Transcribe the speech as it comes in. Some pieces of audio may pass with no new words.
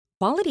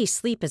Quality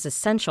sleep is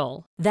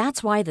essential.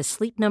 That's why the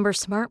Sleep Number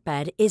Smart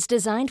Bed is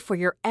designed for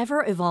your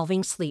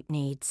ever-evolving sleep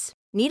needs.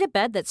 Need a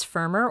bed that's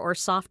firmer or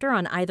softer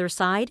on either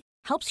side?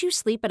 Helps you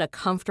sleep at a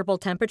comfortable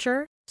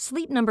temperature?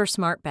 Sleep Number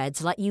Smart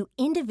Beds let you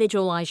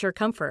individualize your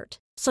comfort,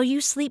 so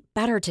you sleep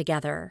better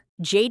together.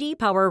 J.D.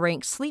 Power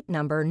ranks Sleep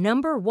Number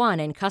number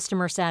one in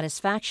customer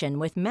satisfaction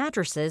with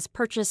mattresses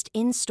purchased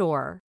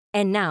in-store.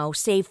 And now,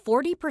 save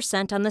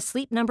 40% on the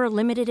Sleep Number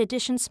Limited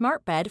Edition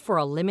Smart Bed for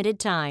a limited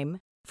time.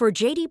 For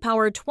J.D.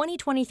 Power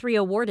 2023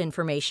 award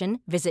information,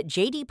 visit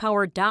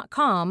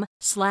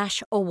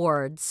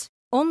jdpower.com/awards.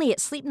 Only at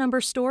Sleep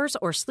Number stores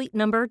or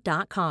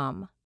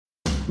sleepnumber.com.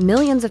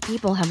 Millions of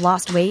people have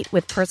lost weight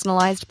with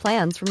personalized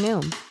plans from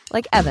Noom.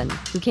 Like Evan,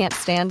 who can't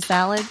stand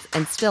salads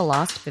and still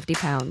lost 50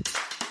 pounds.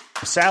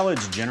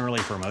 Salads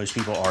generally for most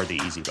people are the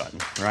easy button,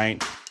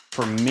 right?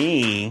 For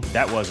me,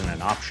 that wasn't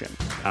an option.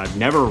 I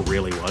never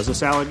really was a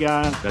salad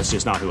guy. That's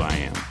just not who I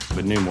am.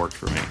 But Noom worked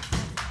for me.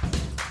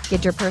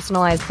 Get your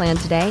personalized plan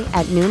today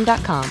at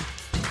Noom.com.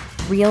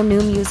 Real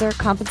Noom user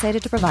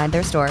compensated to provide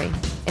their story.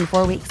 In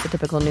 4 weeks, the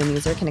typical Noom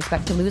user can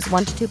expect to lose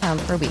 1 to 2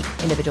 pounds per week.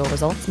 Individual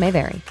results may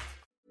vary.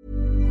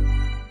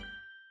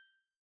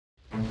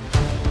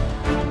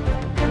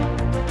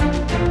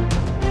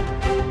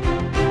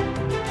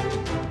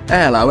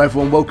 Hello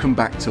everyone, welcome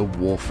back to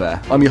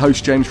Warfare. I'm your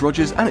host James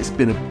Rogers, and it's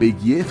been a big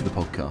year for the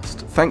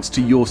podcast. Thanks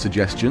to your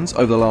suggestions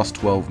over the last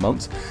 12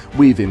 months,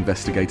 we've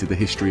investigated the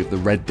history of the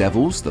Red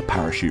Devils, the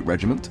parachute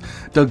regiment,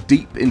 dug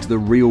deep into the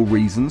real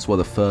reasons why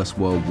the First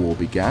World War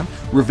began,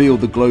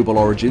 revealed the global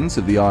origins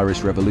of the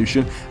Irish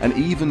Revolution, and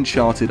even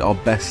charted our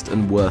best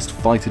and worst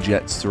fighter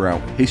jets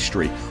throughout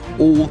history,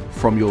 all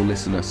from your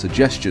listener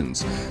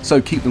suggestions. So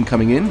keep them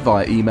coming in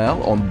via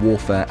email on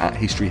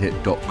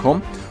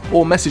warfare@historyhit.com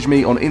or message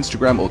me on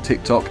Instagram or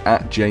TikTok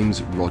at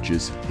James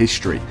Rogers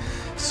History.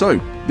 So,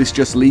 this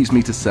just leaves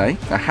me to say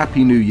a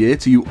happy new year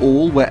to you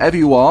all, wherever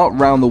you are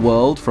around the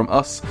world, from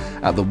us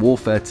at the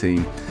Warfare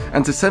team.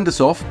 And to send us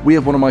off, we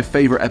have one of my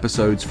favourite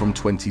episodes from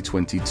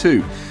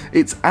 2022.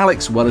 It's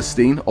Alex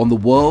Wellerstein on the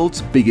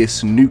world's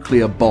biggest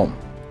nuclear bomb,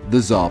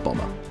 the Tsar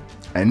Bomber.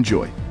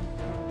 Enjoy.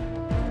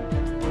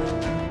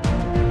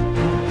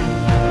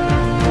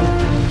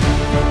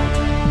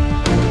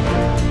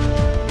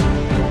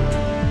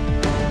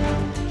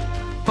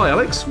 Hi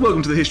Alex,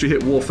 welcome to the History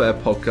Hit Warfare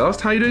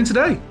podcast. How are you doing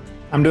today?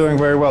 I'm doing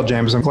very well,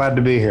 James. I'm glad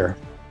to be here.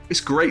 It's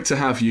great to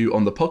have you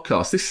on the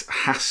podcast. This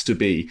has to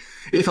be,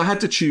 if I had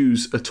to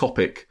choose a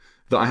topic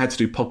that I had to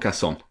do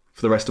podcasts on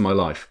for the rest of my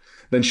life,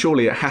 then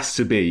surely it has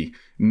to be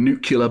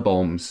nuclear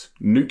bombs,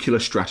 nuclear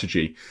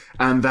strategy,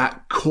 and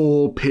that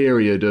core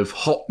period of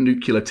hot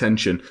nuclear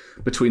tension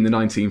between the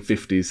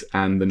 1950s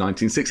and the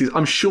 1960s.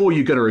 I'm sure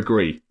you're going to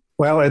agree.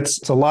 Well,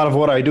 it's a lot of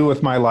what I do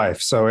with my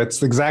life. So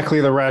it's exactly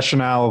the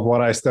rationale of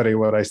what I study.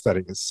 It's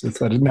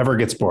that it never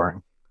gets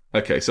boring.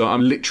 Okay, so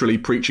I'm literally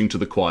preaching to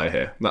the choir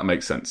here. That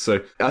makes sense. So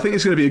I think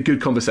it's going to be a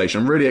good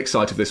conversation. I'm really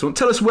excited for this one.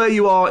 Tell us where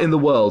you are in the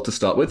world to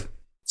start with.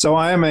 So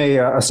I am a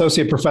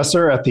associate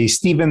professor at the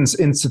Stevens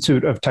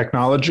Institute of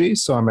Technology.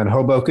 So I'm in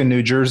Hoboken,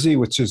 New Jersey,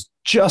 which is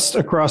just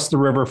across the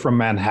river from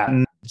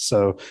Manhattan.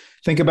 So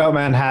think about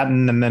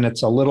Manhattan, and then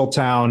it's a little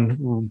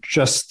town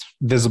just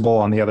visible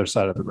on the other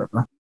side of the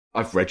river.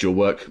 I've read your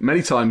work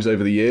many times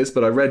over the years,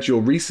 but I read your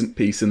recent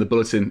piece in the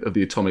Bulletin of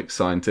the Atomic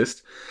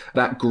Scientist,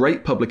 that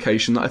great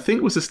publication that I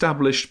think was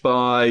established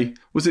by,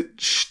 was it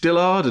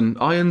Szilard and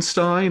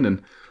Einstein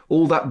and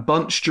all that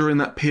bunch during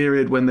that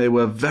period when they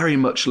were very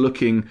much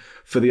looking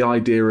for the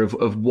idea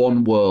of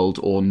one world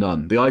or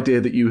none. The idea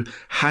that you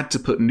had to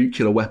put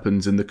nuclear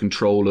weapons in the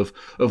control of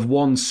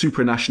one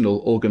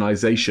supranational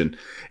organization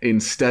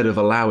instead of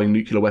allowing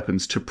nuclear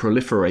weapons to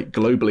proliferate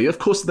globally. Of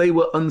course, they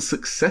were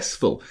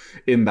unsuccessful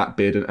in that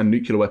bid, and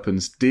nuclear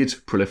weapons did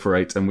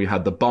proliferate, and we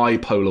had the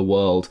bipolar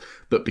world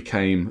that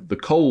became the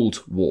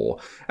Cold War.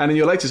 And in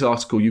your latest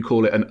article, you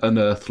call it an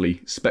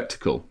unearthly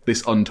spectacle,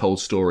 this untold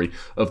story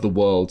of the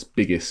world's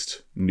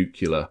biggest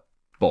nuclear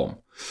bomb.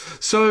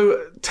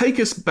 So take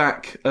us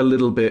back a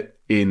little bit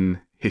in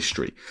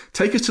history.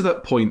 Take us to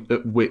that point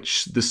at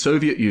which the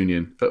Soviet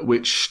Union, at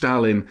which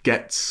Stalin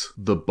gets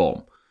the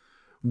bomb.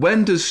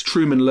 When does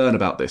Truman learn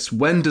about this?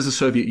 When does the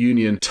Soviet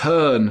Union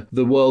turn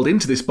the world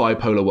into this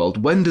bipolar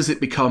world? When does it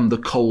become the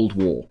Cold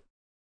War?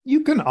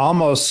 You can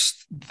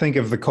almost think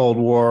of the Cold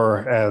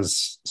War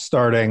as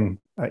starting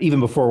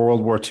even before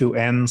World War II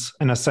ends,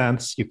 in a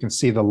sense. You can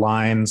see the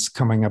lines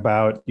coming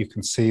about. You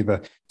can see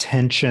the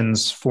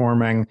tensions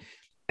forming.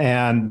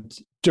 And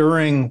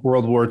during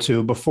World War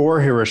II,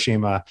 before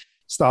Hiroshima,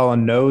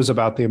 Stalin knows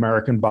about the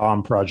American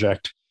bomb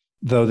project,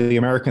 though the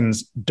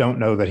Americans don't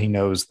know that he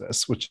knows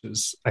this, which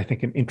is, I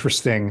think, an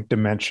interesting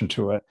dimension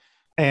to it.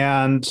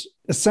 And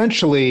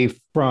essentially,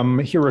 from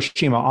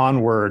Hiroshima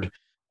onward,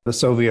 the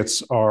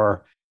Soviets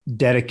are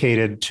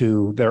dedicated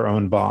to their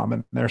own bomb.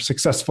 And they're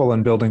successful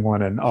in building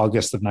one in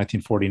August of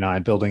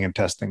 1949, building and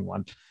testing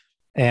one.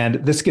 And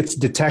this gets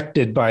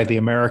detected by the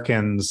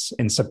Americans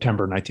in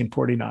September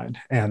 1949.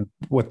 And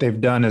what they've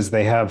done is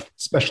they have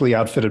specially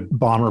outfitted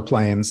bomber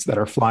planes that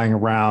are flying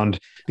around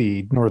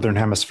the Northern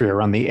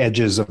Hemisphere on the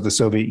edges of the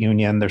Soviet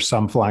Union. There's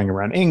some flying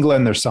around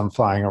England. There's some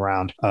flying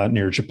around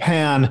near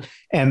Japan.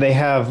 And they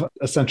have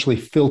essentially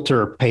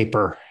filter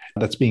paper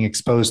that's being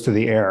exposed to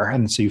the air.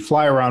 And so you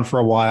fly around for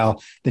a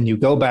while, then you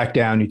go back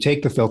down, you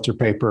take the filter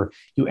paper,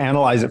 you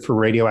analyze it for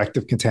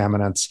radioactive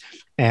contaminants.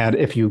 And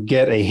if you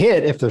get a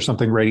hit, if there's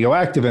something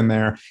radioactive in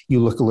there, you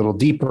look a little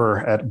deeper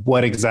at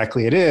what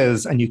exactly it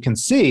is, and you can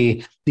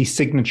see the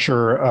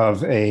signature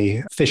of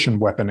a fission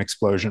weapon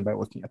explosion by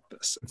looking at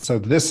this. So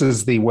this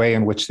is the way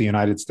in which the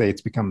United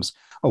States becomes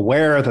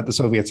aware that the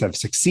Soviets have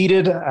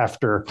succeeded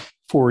after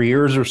 4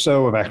 years or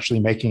so of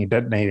actually making and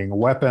detonating a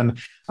weapon.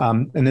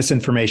 And this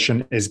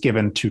information is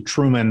given to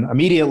Truman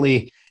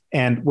immediately.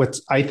 And what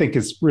I think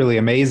is really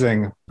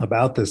amazing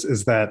about this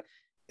is that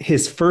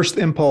his first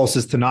impulse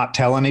is to not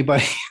tell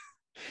anybody.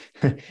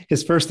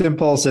 His first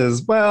impulse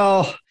is,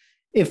 well,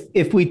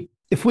 if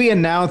we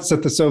announce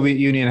that the Soviet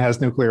Union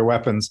has nuclear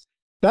weapons,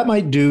 that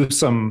might do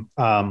some,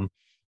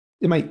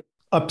 it might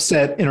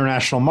upset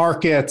international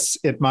markets.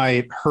 It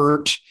might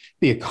hurt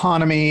the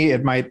economy.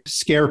 It might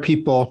scare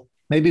people.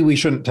 Maybe we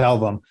shouldn't tell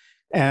them.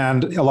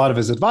 And a lot of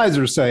his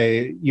advisors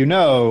say,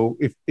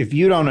 if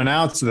you don't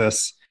announce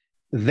this,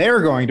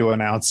 they're going to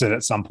announce it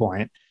at some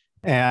point.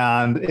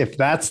 And if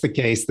that's the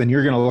case, then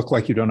you're going to look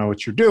like you don't know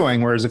what you're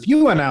doing. Whereas if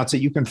you announce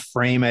it, you can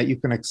frame it, you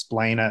can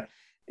explain it.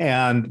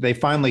 And they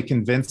finally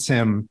convince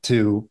him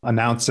to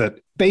announce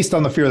it based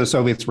on the fear the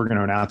Soviets were going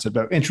to announce it.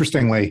 But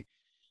interestingly,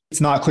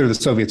 it's not clear the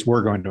Soviets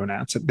were going to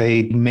announce it.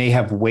 They may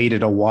have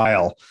waited a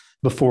while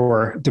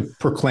before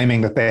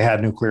proclaiming that they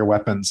had nuclear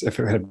weapons if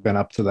it had been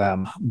up to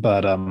them.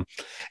 But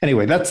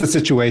anyway, that's the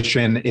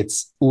situation.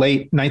 It's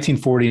late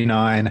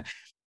 1949.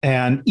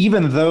 And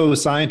even though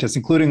scientists,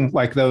 including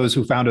like those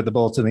who founded the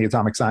Bulletin of the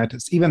Atomic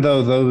Scientists, even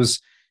though those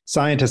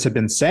scientists have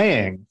been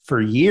saying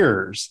for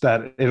years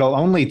that it'll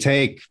only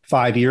take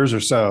 5 years or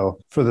so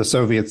for the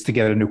Soviets to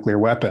get a nuclear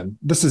weapon,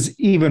 this is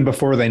even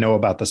before they know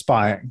about the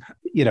spying.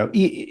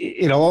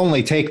 It'll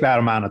only take that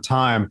amount of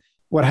time.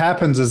 What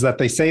happens is that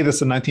they say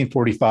this in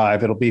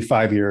 1945, it'll be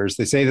 5 years.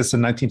 They say this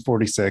in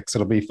 1946,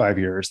 it'll be 5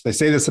 years. They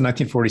say this in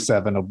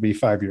 1947, it'll be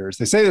 5 years.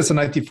 They say this in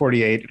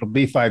 1948, it'll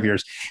be 5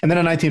 years. And then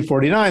in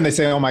 1949, they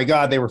say, oh my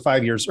God, they were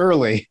 5 years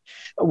early,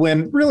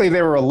 when really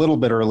they were a little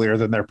bit earlier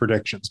than their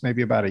predictions,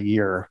 maybe about a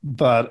year.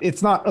 But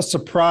it's not a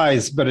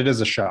surprise, but it is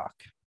a shock.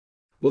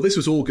 Well, this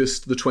was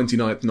August the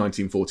 29th,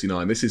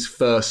 1949. This is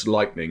First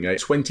Lightning, a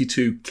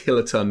 22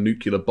 kiloton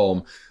nuclear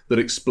bomb that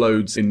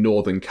explodes in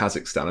northern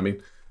Kazakhstan. I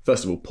mean,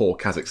 first of all, poor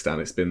Kazakhstan.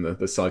 It's been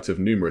the site of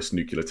numerous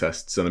nuclear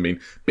tests. And I mean,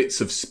 bits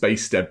of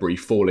space debris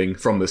falling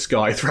from the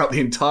sky throughout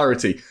the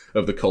entirety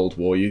of the Cold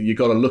War. You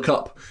got to look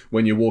up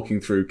when you're walking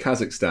through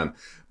Kazakhstan.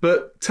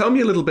 But tell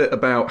me a little bit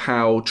about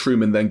how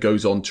Truman then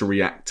goes on to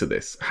react to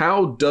this.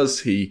 How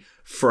does he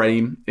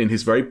frame in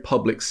his very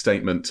public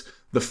statement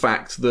the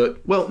fact that,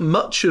 well,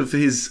 much of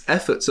his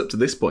efforts up to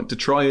this point to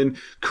try and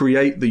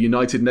create the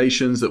United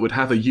Nations that would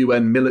have a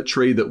UN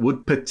military that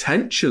would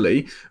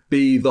potentially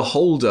be the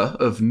holder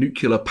of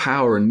nuclear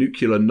power and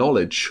nuclear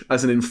knowledge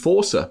as an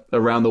enforcer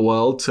around the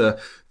world to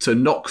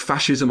knock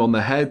fascism on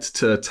the head,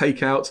 to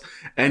take out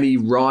any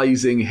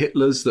rising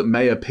Hitlers that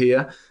may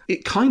appear,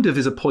 it kind of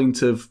is a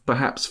point of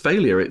perhaps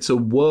failure. It's a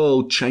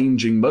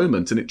world-changing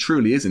moment, and it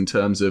truly is in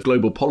terms of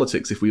global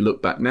politics if we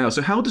look back now.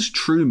 So how does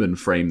Truman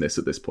frame this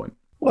at this point?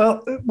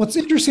 Well, what's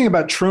interesting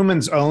about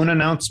Truman's own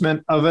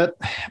announcement of it,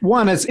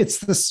 one is it's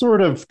the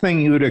sort of thing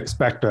you would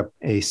expect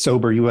a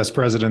sober U.S.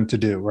 president to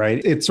do,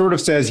 right? It sort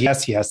of says,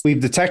 yes, we've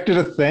detected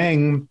a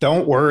thing.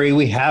 Don't worry,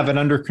 we have it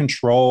under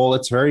control.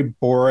 It's very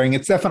boring.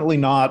 It's definitely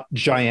not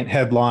giant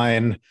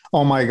headline,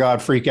 oh my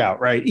God, freak out,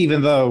 right?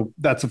 Even though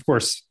that's, of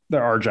course,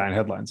 there are giant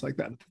headlines like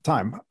that at the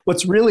time.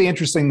 What's really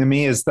interesting to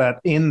me is that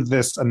in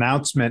this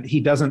announcement, he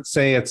doesn't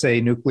say it's a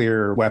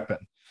nuclear weapon.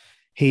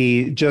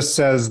 He just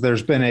says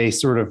there's been a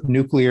sort of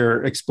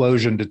nuclear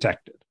explosion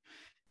detected.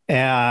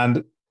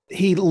 And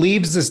he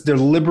leaves this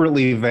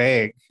deliberately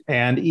vague.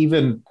 And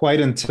even quite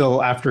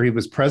until after he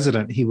was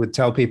president, he would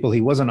tell people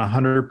he wasn't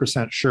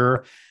 100%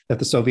 sure that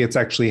the Soviets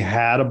actually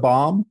had a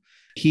bomb.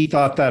 He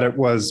thought that it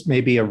was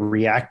maybe a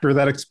reactor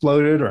that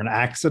exploded or an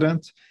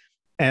accident.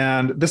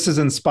 And this is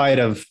in spite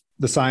of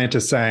the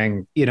scientists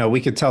saying,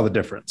 we could tell the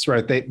difference,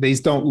 right?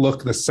 These don't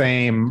look the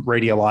same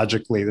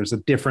radiologically. There's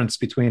a difference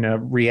between a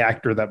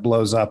reactor that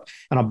blows up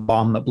and a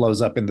bomb that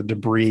blows up in the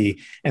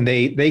debris. And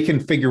they can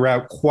figure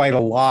out quite a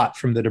lot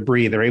from the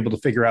debris. They're able to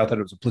figure out that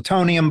it was a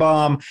plutonium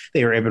bomb.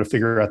 They were able to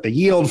figure out the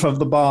yield of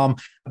the bomb.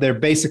 They're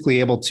basically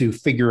able to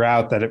figure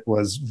out that it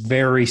was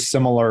very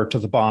similar to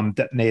the bomb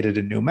detonated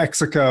in New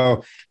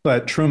Mexico.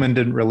 But Truman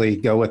didn't really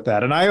go with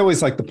that. And I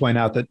always like to point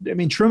out that,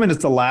 Truman is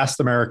the last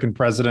American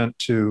president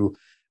to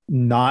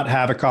not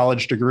have a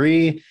college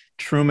degree.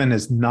 Truman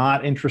is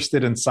not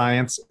interested in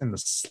science in the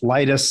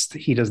slightest.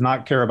 He does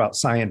not care about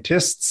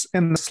scientists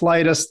in the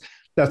slightest.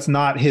 That's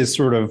not his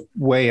sort of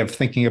way of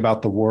thinking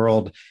about the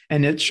world.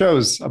 And it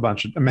shows a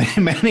bunch of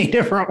many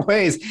different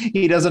ways.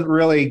 He doesn't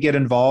really get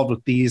involved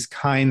with these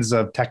kinds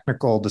of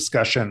technical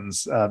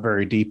discussions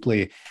very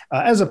deeply,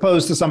 as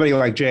opposed to somebody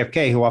like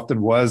JFK, who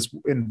often was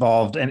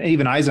involved, and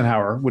even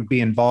Eisenhower would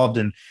be involved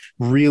in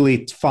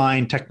really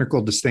fine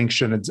technical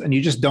distinctions. And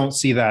you just don't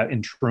see that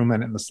in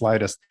Truman in the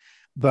slightest.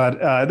 But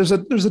there's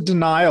a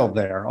denial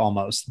there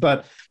almost.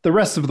 But the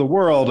rest of the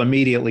world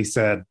immediately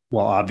said,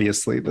 well,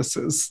 obviously this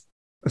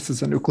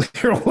is a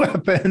nuclear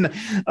weapon.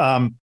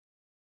 And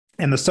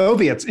the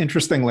Soviets,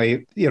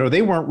 interestingly,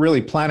 they weren't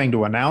really planning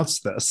to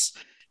announce this.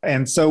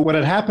 And so what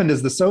had happened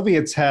is the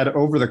Soviets had,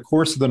 over the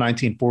course of the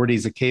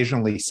 1940s,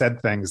 occasionally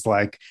said things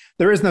like,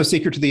 there is no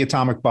secret to the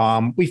atomic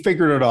bomb. We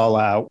figured it all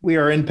out. We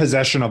are in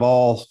possession of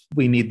all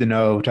we need to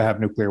know to have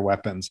nuclear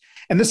weapons.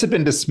 And this had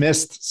been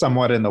dismissed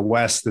somewhat in the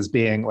West as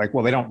being like,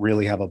 well, they don't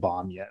really have a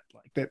bomb yet.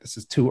 Like, this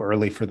is too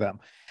early for them.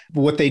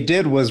 But what they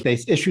did was they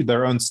issued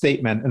their own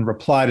statement in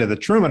reply to the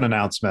Truman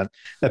announcement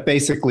that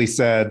basically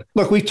said,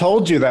 look, we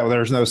told you that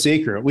there's no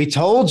secret. We've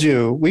told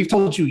you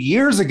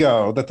years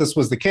ago that this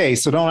was the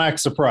case. So don't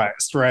act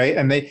surprised, right?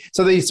 And they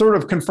sort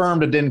of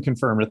confirmed and didn't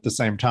confirm at the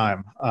same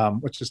time,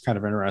 which is kind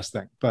of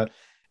interesting. But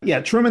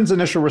yeah, Truman's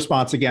initial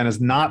response, again,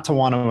 is not to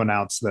want to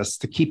announce this,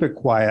 to keep it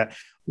quiet.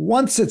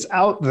 Once it's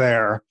out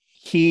there,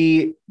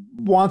 he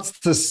wants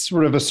to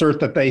sort of assert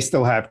that they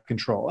still have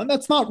control. And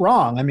that's not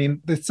wrong. I mean,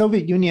 the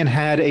Soviet Union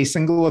had a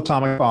single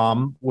atomic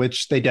bomb,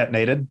 which they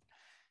detonated.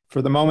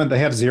 For the moment, they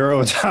have 0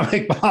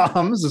 atomic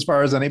bombs, as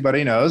far as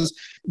anybody knows.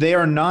 They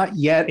are not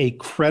yet a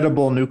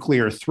credible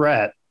nuclear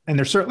threat. And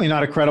they're certainly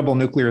not a credible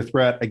nuclear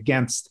threat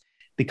against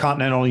the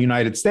continental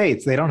United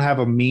States. They don't have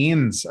a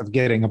means of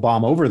getting a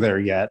bomb over there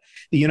yet.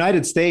 The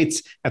United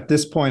States, at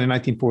this point in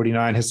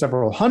 1949, has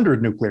several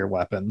hundred nuclear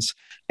weapons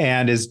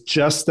and is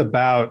just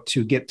about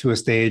to get to a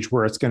stage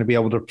where it's going to be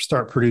able to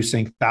start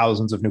producing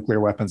thousands of nuclear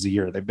weapons a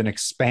year. They've been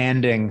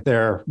expanding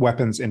their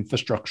weapons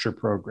infrastructure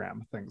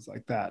program, things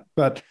like that.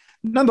 But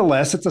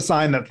nonetheless, it's a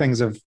sign that things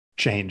have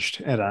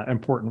changed in an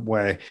important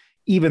way,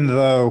 even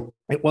though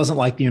it wasn't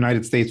like the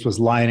United States was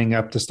lining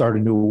up to start a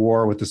new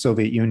war with the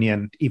Soviet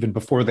Union even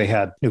before they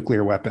had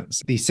nuclear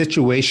weapons. The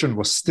situation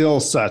was still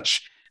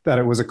such that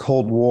it was a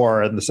Cold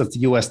War, in the sense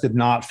the U.S. did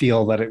not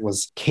feel that it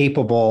was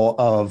capable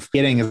of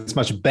getting as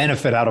much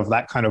benefit out of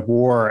that kind of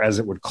war as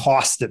it would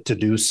cost it to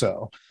do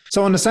so.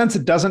 So in a sense,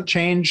 it doesn't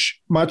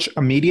change much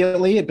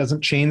immediately. It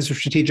doesn't change the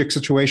strategic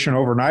situation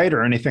overnight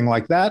or anything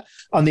like that.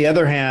 On the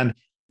other hand,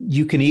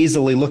 you can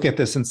easily look at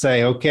this and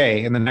say,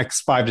 okay, in the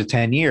next 5 to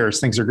 10 years,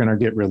 things are going to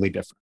get really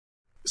different.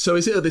 So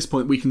is it at this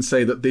point we can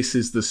say that this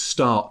is the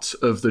start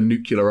of the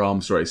nuclear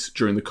arms race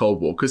during the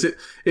Cold War? Because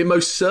it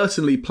most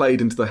certainly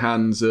played into the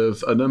hands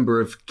of a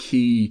number of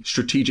key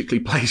strategically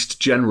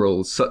placed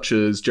generals, such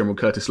as General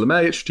Curtis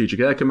LeMay at Strategic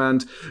Air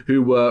Command,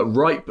 who were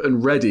ripe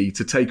and ready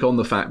to take on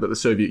the fact that the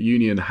Soviet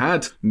Union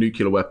had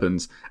nuclear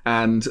weapons,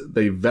 and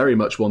they very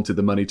much wanted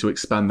the money to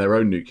expand their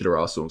own nuclear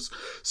arsenals.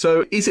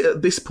 So is it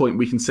at this point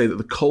we can say that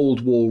the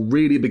Cold War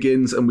really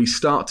begins and we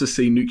start to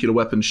see nuclear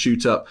weapons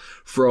shoot up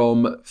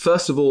from,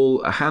 first of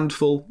all, a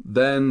handful,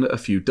 then a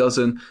few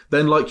dozen,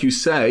 then, like you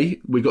say,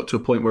 we got to a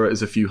point where it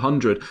is a few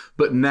hundred,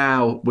 but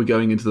now we're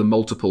going into the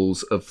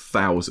multiples of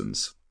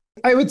thousands?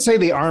 I would say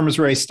the arms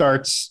race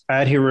starts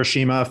at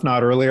Hiroshima, if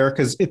not earlier,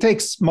 because it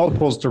takes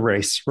multiples to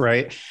race,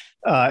 right?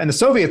 And the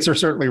Soviets are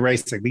certainly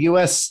racing. The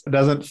U.S.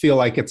 doesn't feel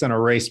like it's in a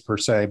race per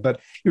se, but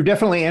you're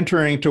definitely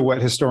entering to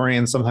what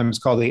historians sometimes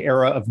call the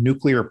era of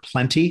nuclear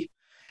plenty,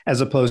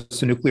 as opposed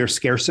to nuclear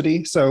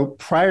scarcity. So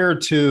prior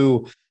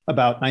to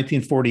about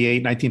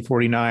 1948,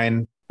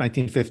 1949,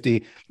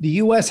 1950, the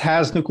U.S.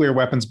 has nuclear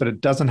weapons, but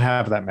it doesn't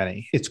have that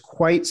many. It's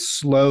quite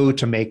slow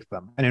to make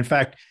them. And in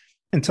fact,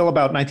 until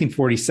about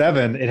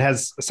 1947, it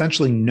has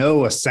essentially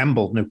no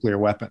assembled nuclear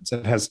weapons.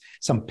 It has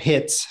some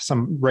pits,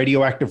 some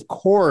radioactive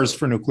cores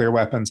for nuclear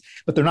weapons,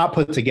 but they're not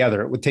put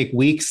together. It would take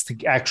weeks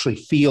to actually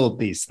field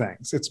these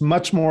things. It's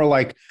much more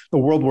like the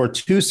World War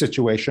II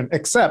situation,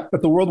 except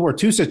that the World War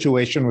II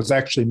situation was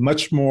actually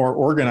much more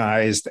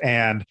organized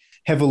and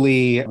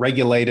heavily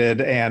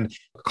regulated and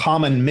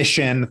common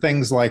mission,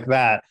 things like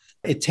that.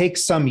 It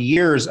takes some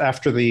years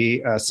after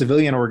the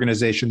civilian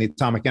organization, the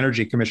Atomic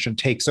Energy Commission,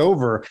 takes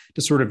over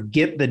to sort of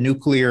get the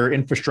nuclear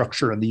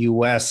infrastructure in the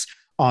U.S.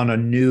 on a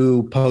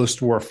new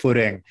post-war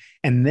footing.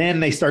 And then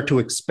they start to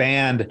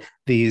expand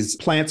these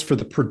plants for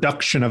the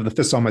production of the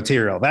fissile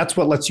material. That's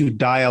what lets you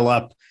dial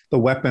up the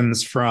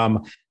weapons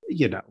from,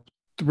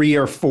 3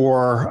 or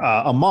 4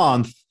 a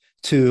month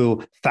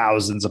to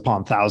thousands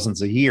upon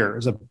thousands a year.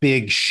 There's a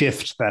big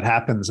shift that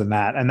happens in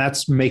that. And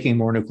that's making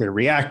more nuclear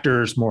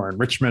reactors, more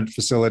enrichment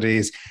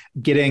facilities,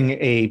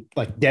 getting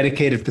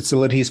dedicated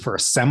facilities for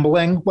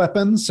assembling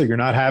weapons. So you're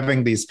not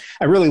having these,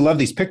 I really love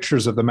these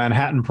pictures of the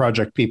Manhattan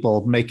Project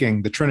people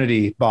making the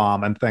Trinity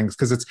bomb and things,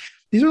 because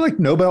These are like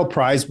Nobel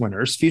Prize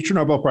winners, future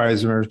Nobel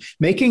Prize winners,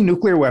 making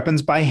nuclear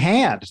weapons by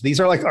hand. These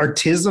are like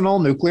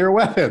artisanal nuclear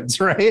weapons,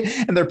 right?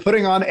 And they're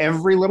putting on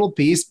every little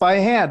piece by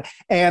hand.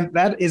 And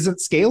that isn't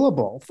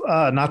scalable,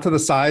 not to the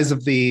size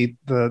of the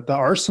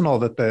arsenal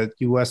that the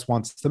US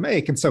wants to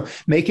make. And so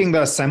making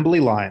the assembly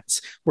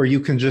lines where you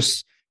can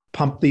just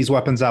pump these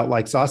weapons out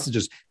like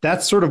sausages,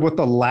 that's sort of what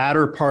the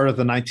latter part of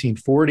the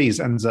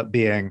 1940s ends up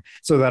being.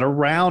 So that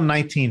around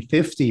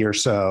 1950 or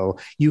so,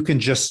 you can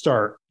just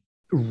start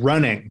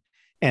running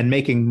and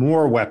making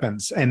more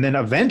weapons. And then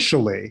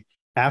eventually,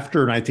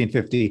 after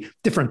 1950,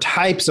 different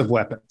types of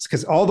weapons,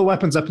 because all the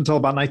weapons up until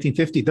about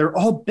 1950, they're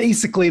all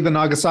basically the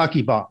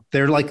Nagasaki bomb.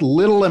 They're like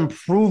little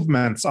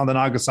improvements on the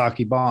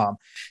Nagasaki bomb.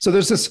 So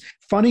there's this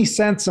funny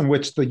sense in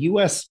which the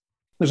US,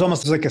 there's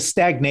almost like a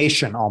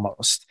stagnation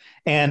almost.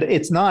 And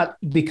it's not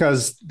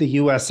because the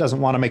US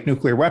doesn't want to make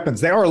nuclear weapons.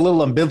 They are a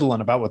little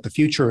ambivalent about what the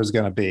future is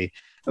going to be.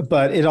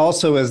 But it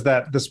also is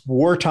that this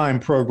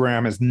wartime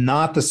program is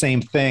not the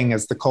same thing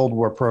as the Cold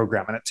War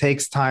program, and it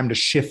takes time to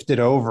shift it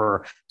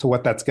over to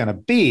what that's going to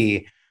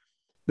be.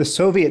 The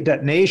Soviet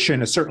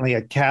detonation is certainly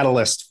a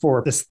catalyst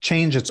for this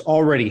change that's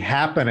already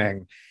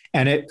happening,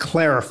 and it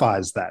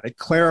clarifies that. It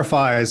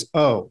clarifies,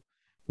 oh,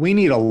 we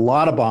need a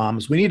lot of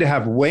bombs. We need to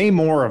have way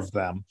more of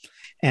them.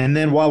 And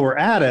then while we're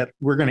at it,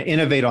 we're going to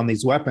innovate on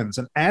these weapons.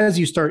 And as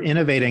you start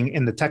innovating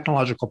in the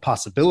technological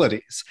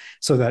possibilities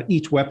so that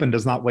each weapon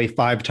does not weigh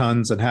 5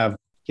 tons and have,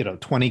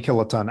 20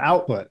 kiloton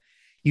output,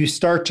 you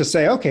start to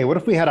say, okay, what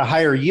if we had a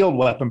higher yield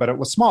weapon, but it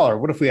was smaller?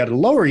 What if we had a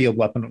lower yield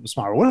weapon, it was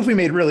smaller? What if we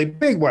made really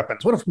big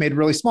weapons? What if we made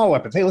really small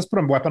weapons? Hey, let's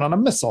put a weapon on a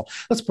missile.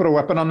 Let's put a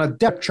weapon on a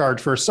depth charge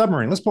for a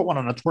submarine. Let's put one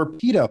on a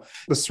torpedo.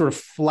 This sort of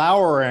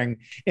flowering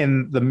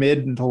in the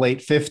mid to late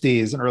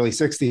 50s and early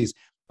 60s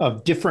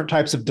of different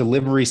types of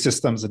delivery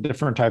systems and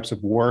different types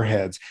of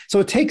warheads. So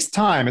it takes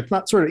time. It's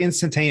not sort of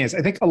instantaneous.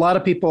 I think a lot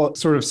of people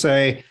sort of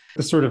say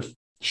the sort of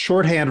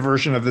shorthand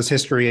version of this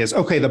history is,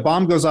 okay, the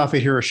bomb goes off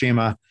at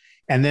Hiroshima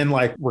and then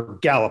like we're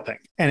galloping.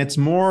 And it's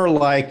more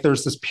like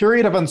there's this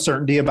period of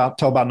uncertainty till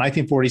about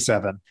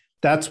 1947.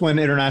 That's when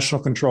international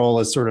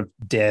control is sort of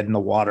dead in the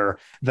water.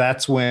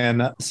 That's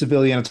when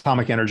Civilian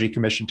Atomic Energy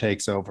Commission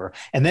takes over.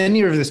 And then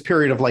you have this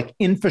period of like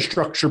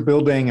infrastructure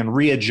building and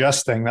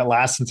readjusting that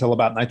lasts until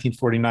about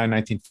 1949,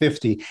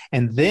 1950.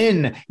 And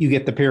then you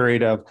get the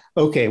period of,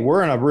 okay,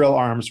 we're in a real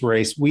arms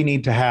race. We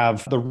need to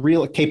have the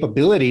real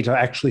capability to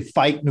actually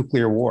fight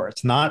nuclear war.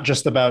 It's not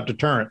just about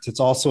deterrence. It's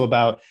also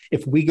about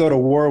if we go to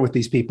war with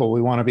these people,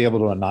 we want to be able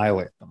to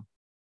annihilate them.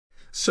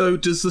 So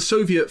does the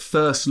Soviet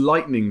first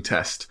lightning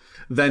test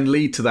then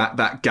lead to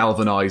that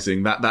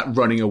galvanizing, that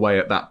running away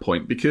at that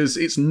point? Because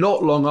it's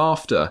not long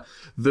after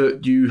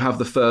that you have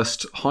the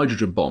first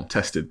hydrogen bomb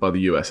tested by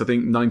the US. I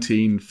think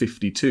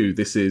 1952,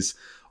 this is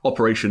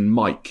Operation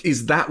Mike.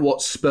 Is that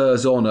what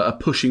spurs on a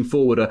pushing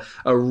forward,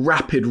 a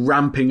rapid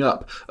ramping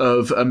up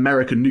of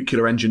American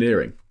nuclear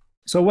engineering?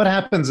 So what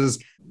happens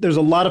is there's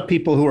a lot of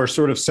people who are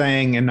sort of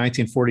saying in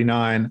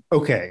 1949,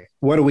 okay,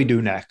 what do we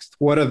do next?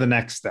 What are the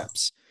next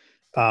steps?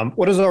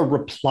 What is our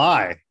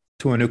reply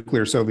to a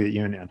nuclear Soviet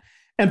Union?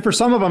 And for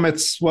some of them,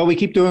 it's, well, we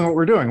keep doing what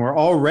we're doing. We're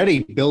already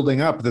building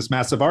up this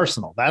massive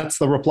arsenal. That's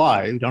the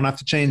reply. You don't have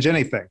to change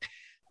anything.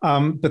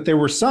 But there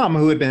were some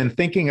who had been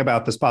thinking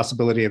about this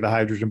possibility of the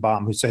hydrogen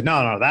bomb who said,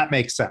 no, that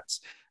makes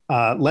sense.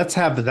 Let's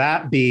have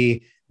that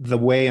be the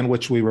way in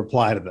which we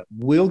reply to them.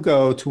 We'll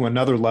go to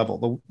another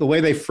level. The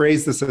way they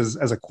phrase this is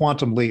as a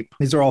quantum leap.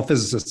 These are all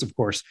physicists, of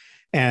course.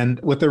 And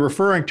what they're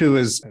referring to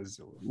is, as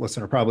the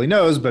listener probably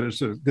knows, but it's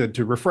good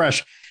to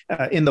refresh,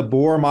 in the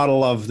Bohr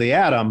model of the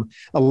atom,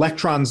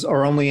 electrons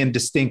are only in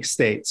distinct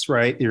states,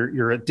 right?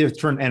 You're at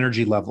different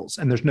energy levels,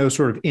 and there's no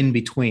sort of in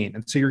between.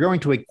 And so you're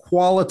going to a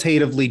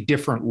qualitatively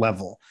different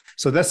level.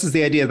 So this is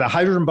the idea. The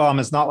hydrogen bomb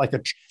is not like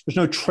there's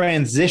no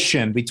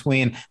transition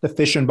between the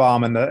fission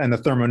bomb and the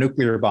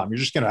thermonuclear bomb. You're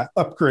just going to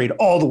upgrade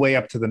all the way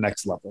up to the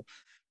next level.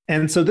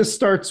 And so this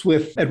starts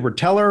with Edward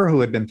Teller, who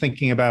had been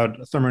thinking about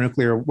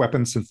thermonuclear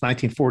weapons since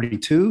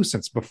 1942,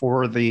 since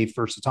before the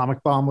first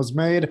atomic bomb was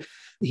made.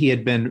 He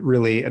had been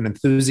really an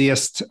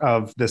enthusiast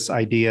of this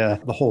idea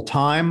the whole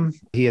time.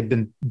 He had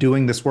been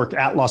doing this work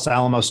at Los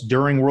Alamos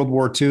during World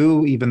War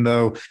II, even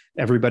though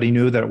everybody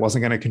knew that it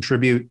wasn't going to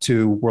contribute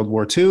to World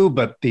War II.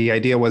 But the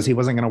idea was he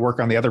wasn't going to work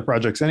on the other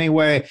projects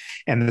anyway.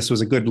 And this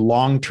was a good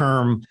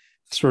long-term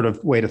sort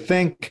of way to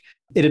think.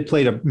 It had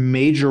played a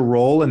major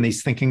role in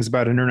these thinkings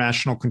about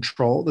international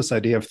control, this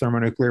idea of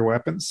thermonuclear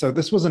weapons. So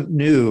this wasn't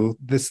new.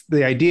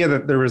 The idea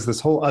that there was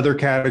this whole other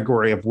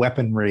category of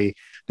weaponry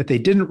that they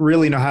didn't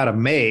really know how to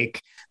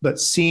make, but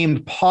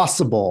seemed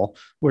possible,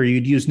 where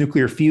you'd use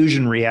nuclear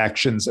fusion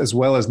reactions as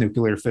well as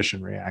nuclear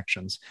fission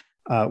reactions,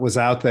 was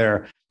out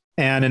there.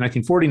 And in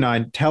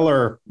 1949,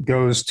 Teller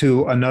goes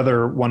to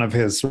another one of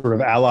his sort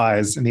of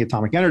allies in the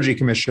Atomic Energy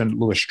Commission,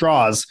 Lewis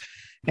Strauss,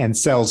 and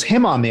sells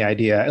him on the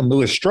idea. And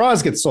Lewis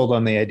Strauss gets sold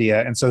on the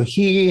idea. And so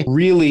he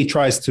really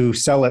tries to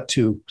sell it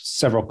to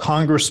several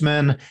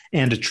congressmen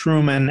and to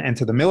Truman and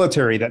to the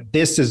military that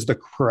this is the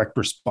correct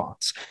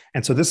response.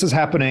 And so this is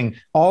happening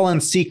all in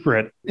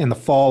secret in the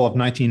fall of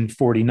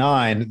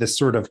 1949, this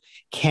sort of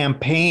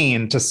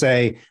campaign to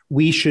say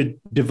we should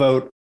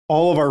devote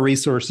all of our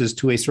resources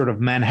to a sort of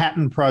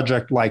Manhattan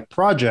Project-like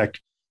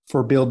project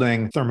for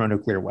building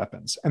thermonuclear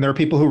weapons. And there are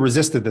people who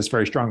resisted this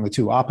very strongly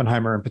too.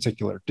 Oppenheimer in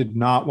particular did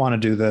not want to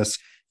do this.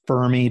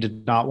 Fermi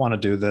did not want to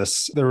do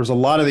this. There was a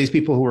lot of these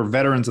people who were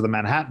veterans of the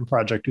Manhattan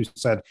Project who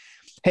said,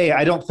 hey,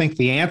 I don't think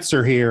the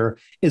answer here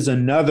is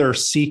another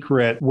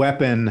secret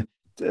weapon.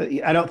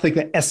 I don't think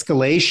that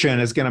escalation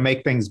is going to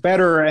make things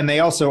better. And they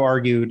also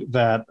argued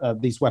that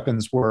these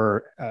weapons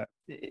were,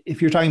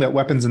 if you're talking about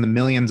weapons in the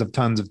millions of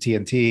tons of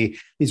TNT,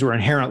 these were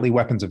inherently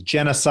weapons of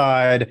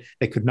genocide.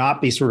 They could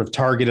not be sort of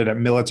targeted at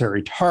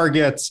military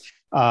targets.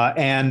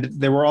 And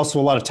there were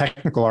also a lot of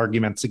technical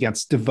arguments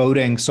against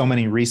devoting so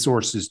many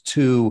resources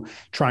to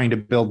trying to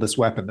build this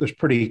weapon. There's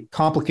pretty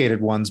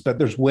complicated ones, but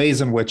there's ways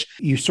in which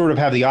you sort of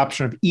have the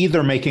option of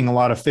either making a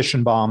lot of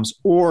fission bombs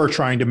or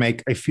trying to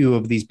make a few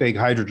of these big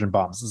hydrogen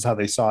bombs. This is how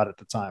they saw it at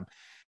the time.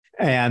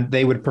 And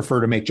they would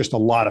prefer to make just a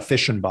lot of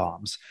fission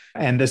bombs.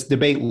 And this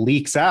debate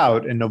leaks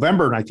out in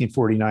November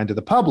 1949 to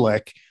the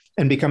public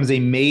and becomes a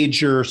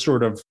major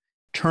sort of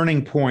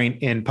turning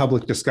point in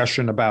public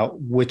discussion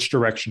about which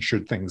direction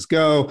should things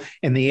go.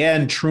 In the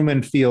end,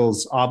 Truman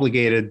feels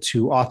obligated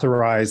to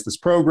authorize this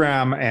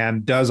program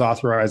and does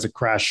authorize a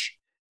crash,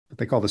 what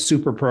they call the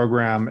super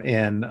program,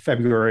 in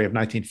February of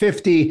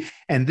 1950.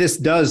 And this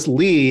does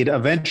lead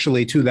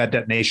eventually to that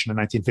detonation in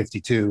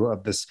 1952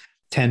 of this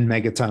 10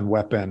 megaton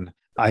weapon,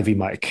 Ivy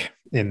Mike,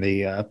 in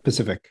the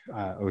Pacific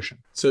Ocean.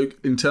 So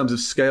in terms of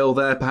scale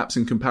there, perhaps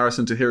in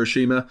comparison to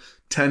Hiroshima,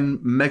 10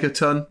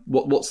 megaton,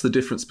 what's the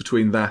difference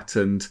between that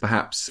and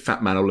perhaps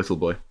Fat Man or Little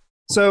Boy?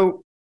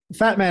 So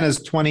Fat Man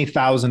is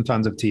 20,000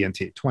 tons of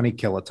TNT, 20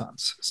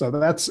 kilotons. So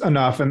that's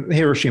enough. And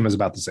Hiroshima is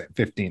about the same,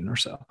 15 or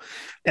so.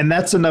 And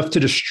that's enough to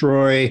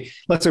destroy,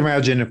 let's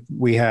imagine if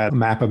we had a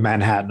map of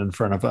Manhattan in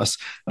front of us,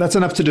 that's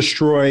enough to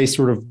destroy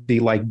sort of the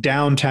like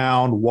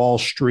downtown Wall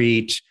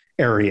Street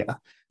area,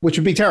 which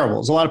would be terrible.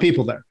 There's a lot of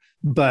people there.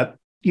 But,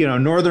 you know,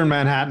 northern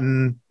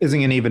Manhattan isn't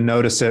going to even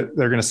notice it.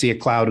 They're going to see a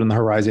cloud on the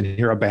horizon,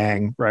 hear a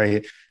bang,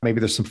 right? Maybe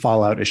there's some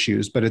fallout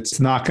issues, but it's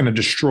not going to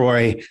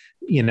destroy,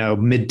 you know,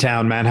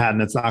 Midtown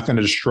Manhattan. It's not going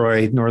to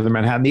destroy northern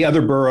Manhattan. The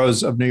other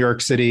boroughs of New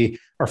York City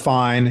are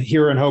fine.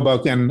 Here in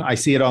Hoboken, I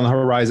see it on the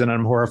horizon and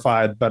I'm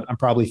horrified, but I'm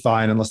probably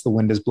fine unless the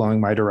wind is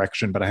blowing my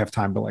direction, but I have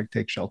time to like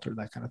take shelter,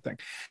 that kind of thing.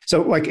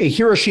 So like a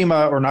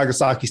Hiroshima or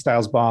Nagasaki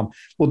styles bomb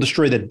will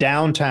destroy the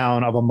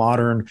downtown of a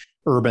modern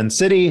urban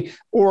city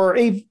or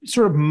a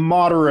sort of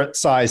moderate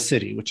sized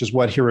city, which is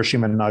what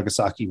Hiroshima and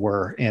Nagasaki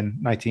were in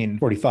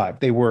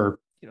 1945. They were,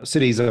 you know,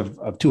 cities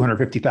of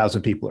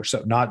 250,000 people or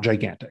so, not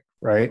gigantic,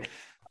 right?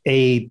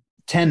 A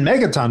 10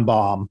 megaton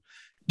bomb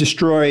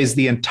destroys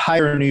the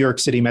entire New York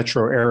City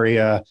metro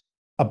area,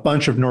 a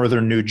bunch of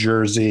northern New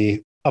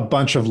Jersey, a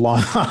bunch of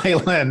Long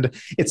Island.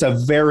 It's a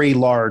very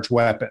large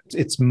weapon.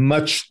 It's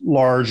much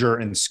larger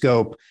in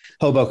scope.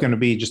 Hoboken to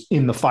be just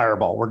in the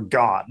fireball. We're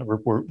gone.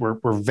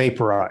 We're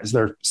vaporized.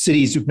 There are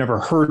cities you've never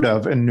heard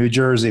of in New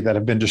Jersey that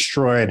have been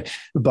destroyed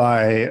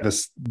by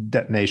this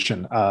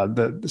detonation.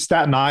 The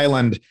Staten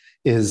Island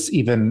is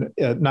even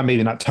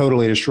not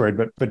totally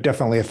destroyed, but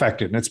definitely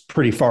affected. And it's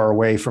pretty far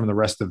away from the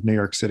rest of New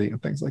York City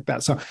and things like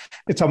that. So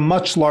it's a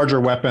much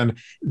larger weapon.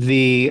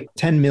 The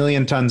 10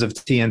 million tons of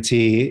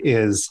TNT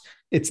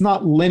it's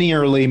not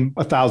linearly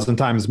 1,000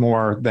 times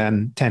more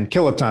than 10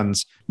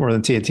 kilotons, more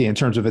than TNT in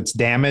terms of its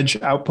damage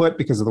output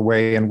because of the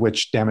way in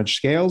which damage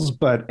scales,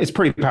 but it's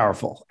pretty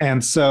powerful.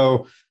 And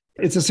so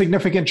it's a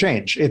significant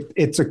change.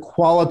 It's a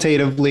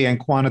qualitatively and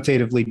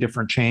quantitatively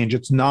different change.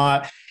 It's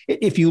not,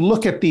 if you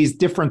look at these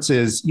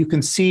differences, you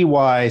can see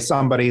why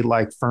somebody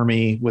like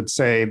Fermi would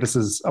say this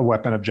is a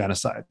weapon of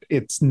genocide.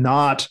 It's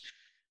not,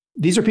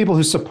 these are people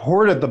who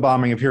supported the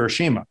bombing of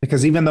Hiroshima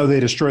because even though they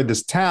destroyed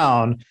this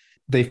town,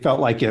 they felt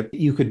like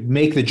you could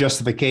make the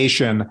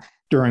justification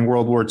during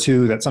World War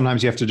II that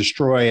sometimes you have to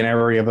destroy an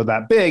area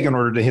that big in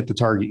order to hit the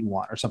target you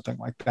want or something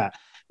like that.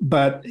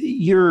 But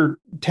your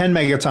 10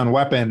 megaton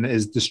weapon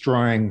is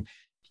destroying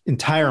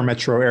entire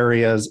metro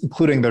areas,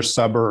 including their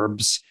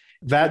suburbs.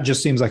 That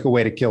just seems like a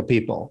way to kill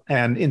people.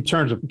 And in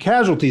terms of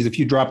casualties, if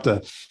you dropped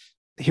a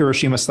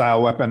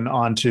Hiroshima-style weapon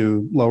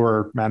onto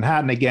lower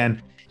Manhattan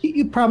again,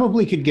 you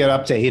probably could get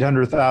up to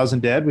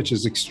 800,000 dead, which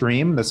is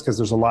extreme. That's because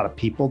there's a lot of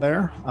people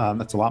there.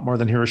 That's a lot more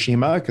than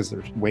Hiroshima because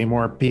there's way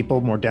more people,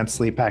 more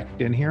densely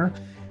packed in here.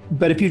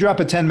 But if you drop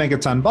a 10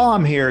 megaton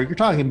bomb here, you're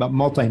talking about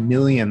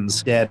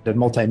multi-millions dead and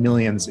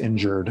multi-millions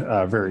injured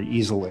very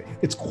easily.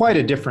 It's quite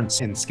a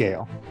difference in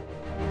scale.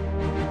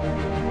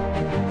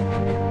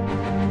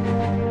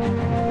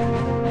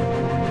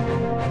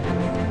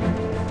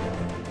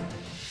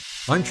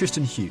 I'm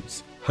Tristan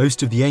Hughes,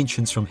 host of The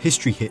Ancients from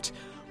History Hit,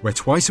 where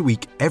twice a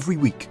week, every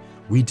week,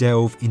 we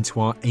delve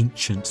into our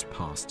ancient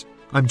past.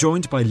 I'm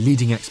joined by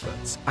leading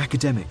experts,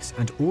 academics,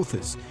 and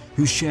authors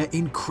who share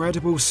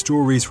incredible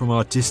stories from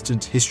our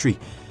distant history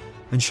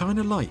and shine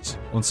a light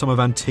on some of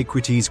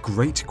antiquity's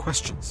great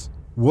questions.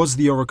 Was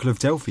the Oracle of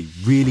Delphi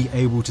really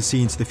able to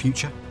see into the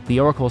future?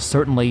 The Oracle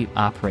certainly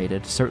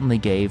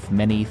gave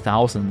many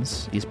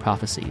thousands these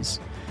prophecies,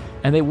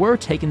 and they were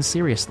taken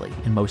seriously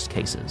in most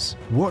cases.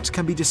 What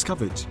can be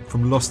discovered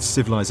from lost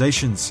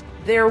civilizations?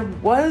 There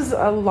was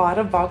a lot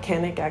of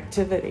volcanic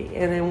activity,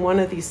 and in one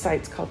of these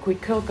sites called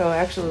Quiquilco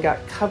actually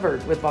got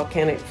covered with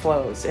volcanic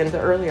flows. And the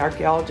early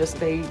archaeologists,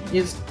 they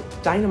used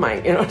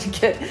dynamite, to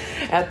get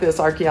at this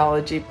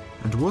archaeology.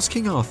 And was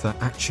King Arthur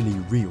actually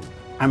real?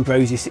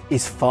 Ambrosius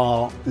is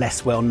far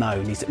less well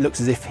known. It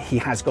looks as if he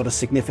has got a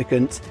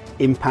significant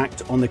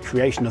impact on the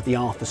creation of the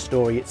Arthur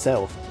story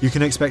itself. You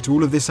can expect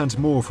all of this and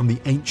more from the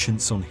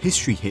Ancients on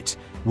History Hit,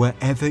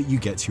 wherever you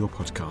get your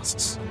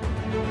podcasts.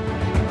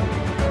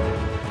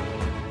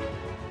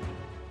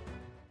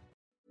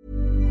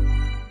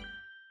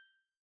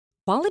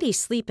 Quality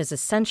sleep is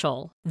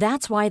essential.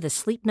 That's why the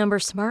Sleep Number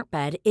Smart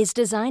Bed is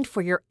designed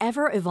for your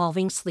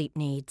ever-evolving sleep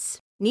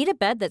needs. Need a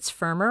bed that's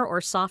firmer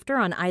or softer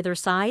on either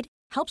side?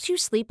 Helps you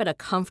sleep at a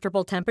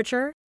comfortable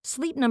temperature?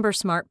 Sleep Number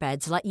Smart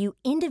Beds let you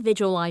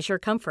individualize your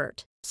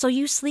comfort, so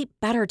you sleep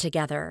better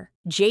together.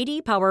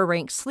 J.D. Power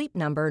ranks Sleep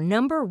Number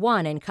number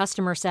 1 in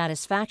customer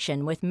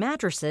satisfaction with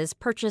mattresses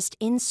purchased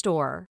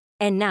in-store.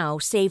 And now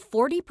save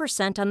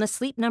 40% on the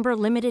Sleep Number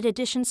Limited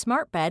Edition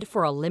Smart Bed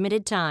for a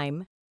limited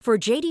time. For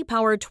J.D.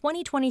 Power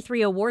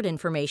 2023 award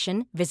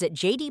information, visit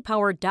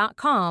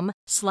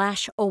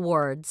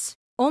jdpower.com/awards.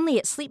 Only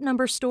at Sleep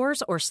Number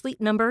stores or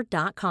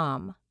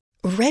sleepnumber.com.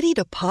 Ready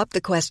to pop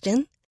the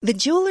question? The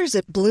jewelers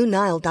at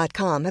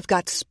BlueNile.com have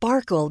got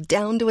sparkle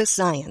down to a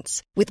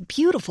science with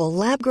beautiful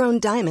lab-grown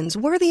diamonds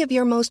worthy of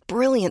your most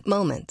brilliant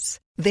moments.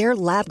 Their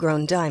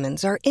lab-grown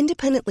diamonds are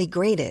independently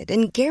graded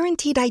and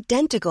guaranteed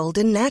identical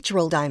to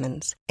natural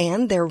diamonds,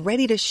 and they're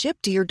ready to ship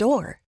to your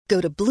door.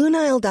 Go to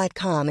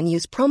BlueNile.com and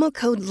use promo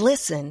code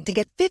LISTEN to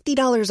get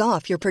 $50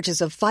 off your purchase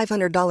of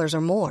 $500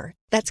 or more.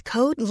 That's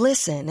code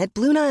LISTEN at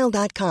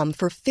BlueNile.com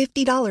for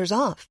 $50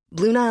 off.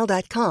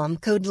 BlueNile.com,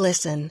 code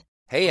LISTEN.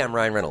 Hey, I'm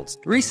Ryan Reynolds.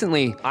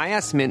 Recently, I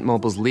asked Mint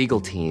Mobile's legal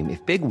team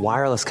if big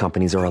wireless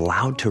companies are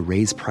allowed to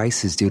raise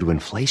prices due to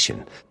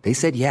inflation. They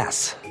said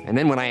yes. And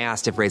then when I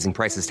asked if raising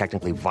prices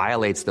technically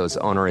violates those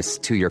onerous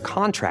 2-year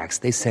contracts,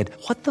 they said,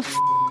 "What the f***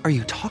 are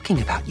you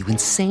talking about, you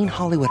insane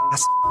Hollywood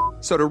ass?"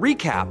 So to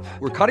recap,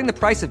 we're cutting the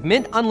price of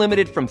Mint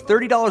Unlimited from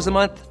 $30 a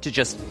month to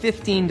just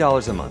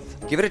 $15 a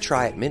month. Give it a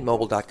try at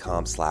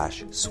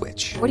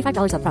mintmobile.com/switch.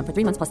 $45 up front for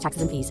 3 months plus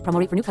taxes and fees. Promo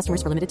rate for new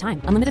customers for limited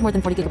time. Unlimited more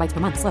than 40 gigabytes per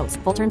month. Slows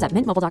full terms at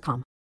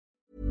mintmobile.com.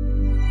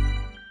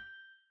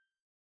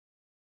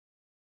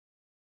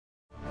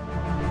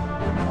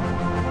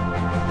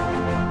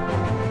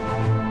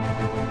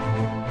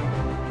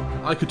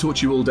 I could talk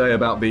to you all day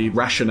about the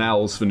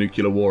rationales for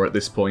nuclear war at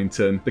this point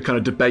and the kind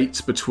of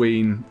debates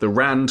between the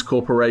RAND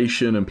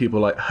Corporation and people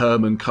like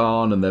Herman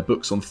Kahn and their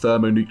books on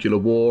thermonuclear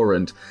war,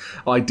 and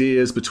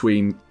ideas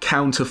between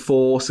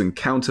counterforce and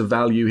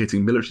counter-value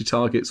hitting military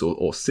targets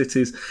or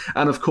cities.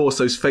 And of course,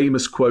 those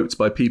famous quotes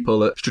by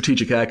people at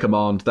Strategic Air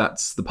Command,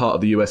 that's the part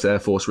of the US Air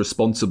Force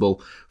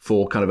responsible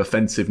for kind of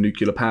offensive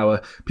nuclear power.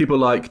 People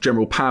like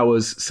General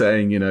Powers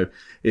saying,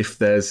 if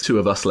there's 2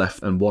 of us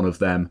left and 1 of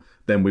them,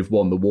 then we've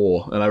won the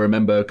war. And I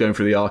remember going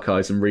through the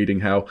archives and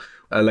reading how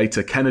a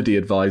later Kennedy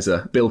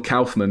advisor, Bill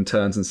Kaufman,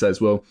 turns and says,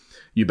 well,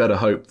 you better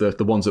hope that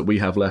the ones that we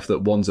have left,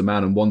 that one's a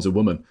man and one's a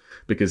woman,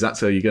 because that's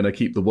how you're going to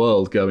keep the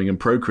world going and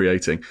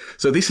procreating.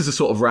 So this is the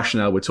sort of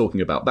rationale we're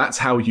talking about. That's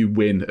how you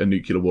win a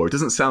nuclear war. It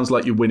doesn't sound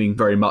like you're winning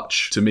very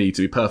much to me,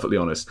 to be perfectly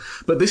honest.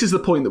 But this is the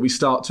point that we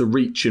start to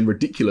reach in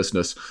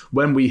ridiculousness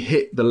when we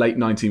hit the late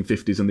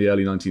 1950s and the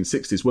early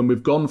 1960s, when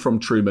we've gone from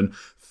Truman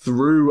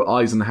through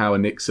Eisenhower,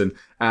 Nixon,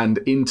 and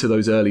into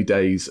those early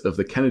days of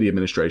the Kennedy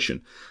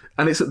administration.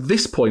 And it's at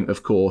this point,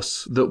 of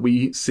course, that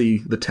we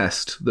see the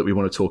test that we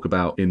want to talk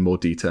about in more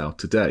detail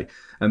today.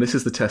 And this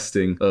is the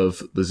testing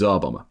of the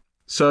Tsar Bomber.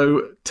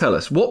 So tell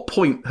us, what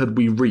point had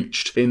we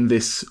reached in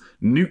this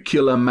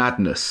nuclear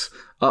madness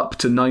up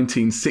to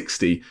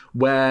 1960,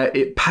 where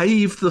it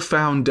paved the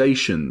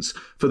foundations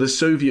for the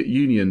Soviet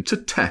Union to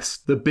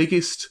test the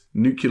biggest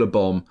nuclear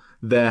bomb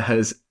there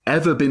has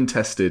ever been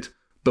tested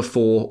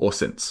before or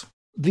since?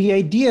 The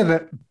idea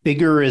that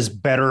bigger is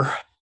better,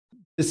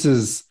 this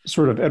is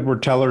sort of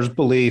Edward Teller's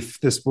belief.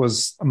 This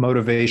was a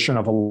motivation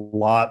of a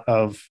lot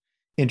of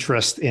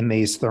interest in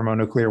these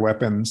thermonuclear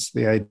weapons.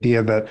 The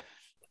idea that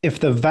if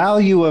the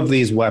value of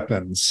these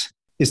weapons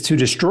is to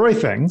destroy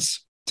things,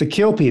 to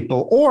kill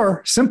people,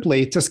 or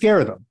simply to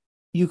scare them,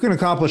 you can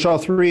accomplish all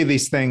 3 of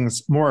these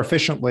things more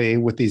efficiently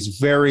with these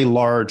very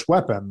large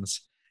weapons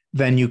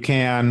than you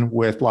can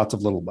with lots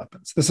of little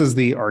weapons. This is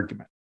the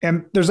argument.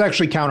 And there's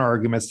actually counter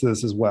arguments to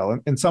this as well.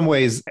 In some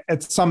ways,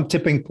 at some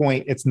tipping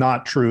point, it's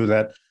not true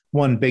that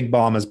one big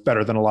bomb is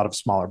better than a lot of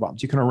smaller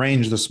bombs. You can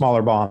arrange the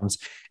smaller bombs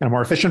in a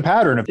more efficient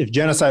pattern. If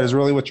genocide is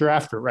really what you're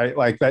after, right?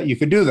 Like that, you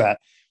could do that.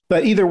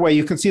 But either way,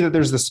 you can see that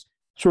there's this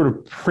sort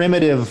of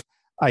primitive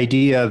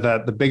idea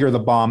that the bigger the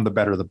bomb, the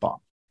better the bomb.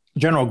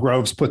 General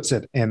Groves puts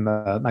it in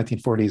the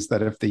 1940s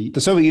that if the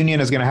Soviet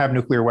Union is going to have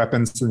nuclear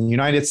weapons, then the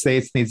United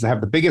States needs to have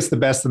the biggest, the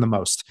best, and the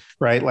most,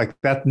 right? Like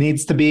that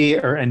needs to be,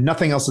 and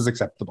nothing else is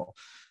acceptable.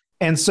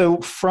 And so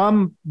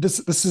from this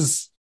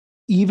is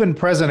even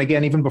present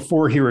again, even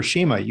before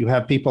Hiroshima, you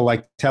have people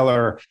like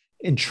Teller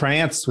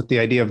entranced with the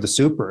idea of the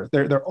super.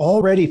 They're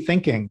already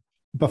thinking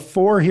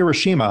before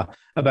Hiroshima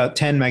about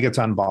 10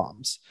 megaton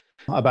bombs,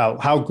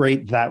 about how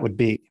great that would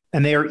be.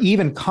 And they are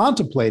even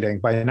contemplating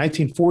by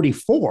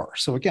 1944,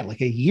 so again,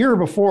 like a year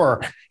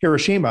before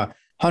Hiroshima,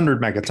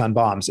 100 megaton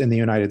bombs in the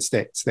United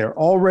States. They're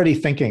already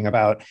thinking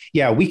about,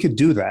 yeah, we could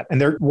do that. And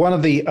they're one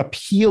of the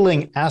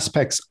appealing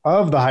aspects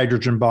of the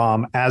hydrogen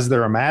bomb as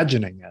they're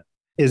imagining it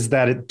is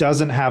that it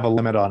doesn't have a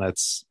limit on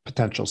its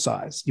potential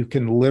size. You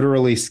can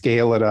literally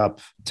scale it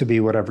up to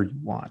be whatever you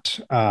want.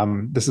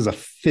 This is a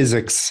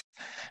physics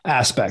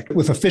aspect.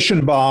 With a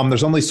fission bomb,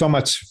 there's only so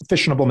much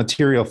fissionable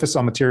material,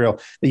 fissile material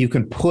that you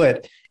can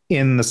put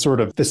in the sort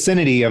of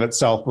vicinity of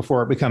itself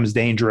before it becomes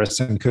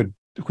dangerous and could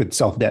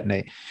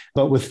self-detonate.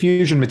 But with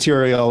fusion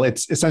material,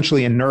 it's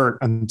essentially inert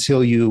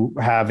until you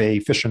have a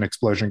fission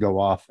explosion go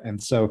off.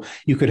 And so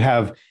you could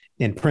have,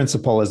 in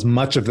principle, as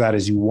much of that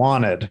as you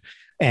wanted,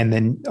 and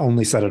then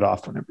only set it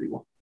off whenever you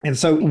want. And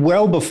so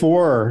well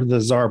before the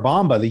Tsar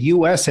Bomba, the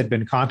US had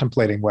been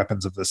contemplating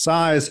weapons of this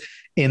size.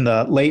 In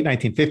the late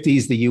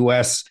 1950s, the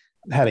US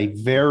had a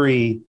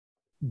very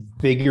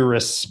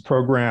vigorous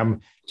program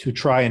to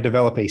try and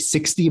develop a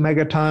 60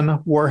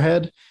 megaton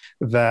warhead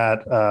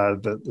that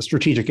the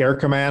Strategic Air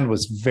Command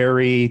was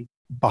very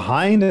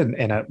behind,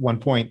 and at one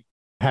point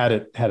had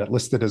it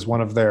listed as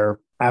one of their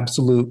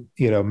absolute,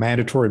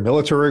 mandatory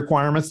military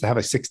requirements to have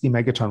a 60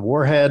 megaton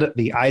warhead.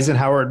 The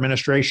Eisenhower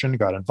administration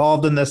got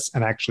involved in this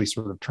and actually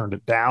sort of turned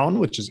it down,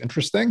 which is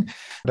interesting.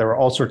 There were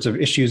all sorts of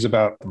issues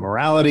about the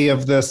morality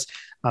of this.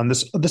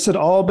 This had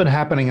all been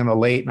happening in the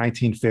late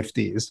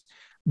 1950s.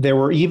 There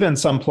were even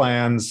some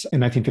plans in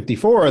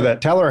 1954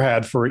 that Teller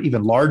had for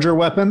even larger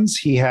weapons.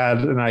 He had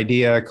an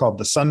idea called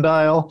the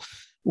Sundial,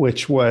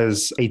 which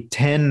was a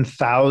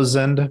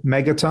 10,000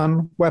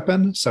 megaton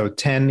weapon, so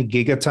 10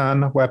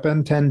 gigaton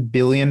weapon, 10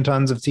 billion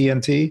tons of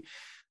TNT.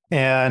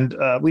 And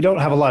we don't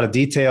have a lot of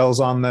details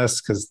on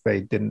this because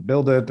they didn't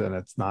build it and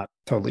it's not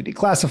totally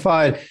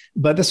declassified,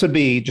 but this would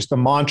be just a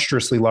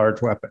monstrously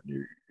large weapon.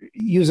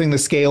 Using the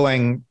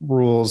scaling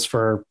rules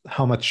for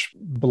how much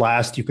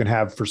blast you can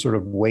have for sort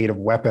of weight of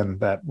weapon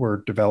that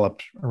were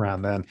developed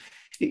around then,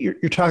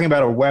 you're talking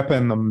about a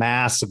weapon the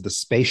mass of the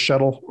space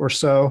shuttle or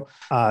so.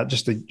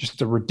 Just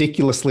a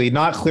ridiculously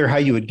not clear how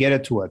you would get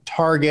it to a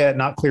target,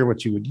 not clear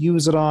what you would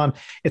use it on.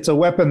 It's a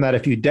weapon that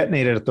if you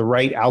detonate it at the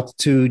right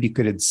altitude, you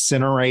could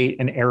incinerate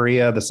an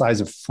area the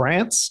size of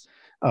France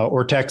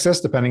or Texas,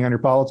 depending on your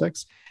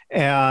politics.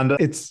 And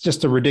it's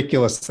just a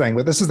ridiculous thing.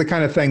 But this is the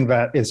kind of thing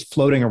that is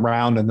floating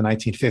around in the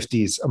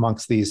 1950s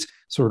amongst these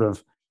sort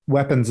of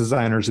weapons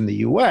designers in the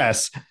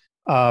US.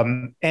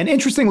 And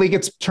interestingly, it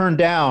gets turned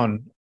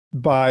down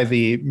by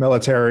the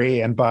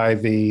military and by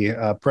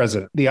the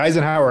president. The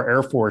Eisenhower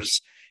Air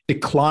Force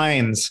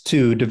declines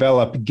to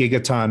develop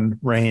gigaton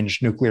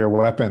range nuclear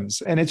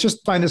weapons. And it's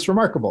just find this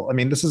remarkable. I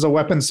mean, this is a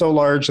weapon so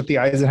large that the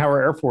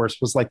Eisenhower Air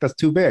Force was like, that's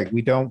too big.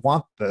 We don't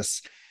want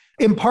this.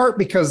 In part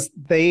because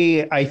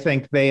I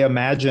think they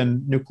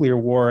imagine nuclear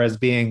war as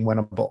being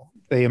winnable.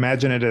 They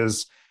imagine it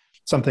as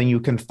something you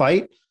can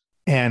fight.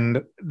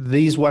 And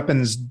these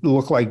weapons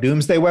look like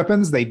doomsday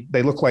weapons. They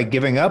look like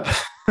giving up.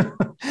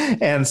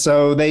 And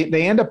so they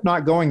end up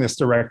not going this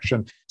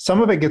direction.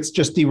 Some of it gets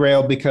just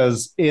derailed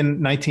because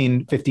in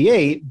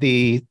 1958,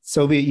 the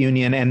Soviet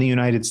Union and the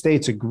United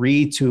States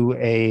agree to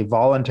a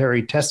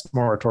voluntary test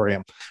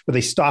moratorium where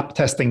they stop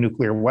testing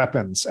nuclear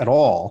weapons at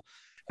all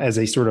as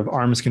a sort of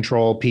arms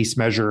control peace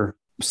measure,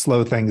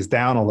 slow things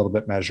down a little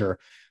bit measure.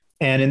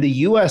 And in the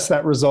US,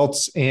 that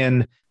results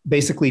in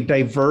basically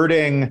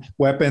diverting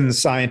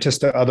weapons scientists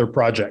to other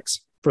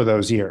projects for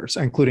those years,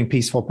 including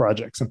peaceful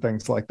projects and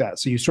things like that.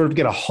 So you sort of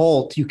get a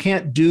halt. You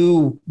can't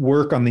do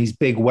work on these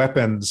big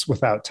weapons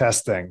without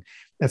testing.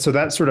 And so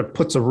that sort of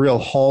puts a real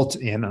halt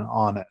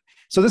on it.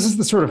 So this is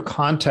the sort of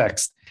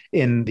context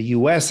in the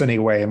US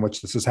anyway, in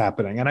which this is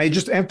happening. And I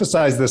just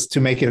emphasize this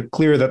to make it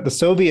clear that the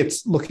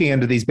Soviets looking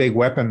into these big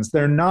weapons,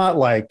 they're not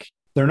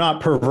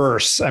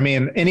perverse. I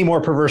mean, any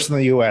more perverse than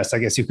the US, I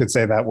guess you could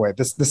say that way.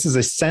 This is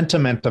a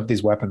sentiment of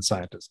these weapons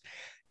scientists.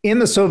 In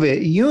the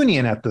Soviet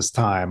Union at this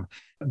time,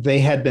 they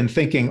had been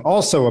thinking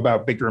also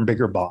about bigger and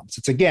bigger bombs.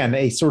 It's, again,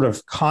 a sort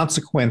of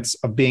consequence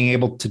of being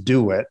able to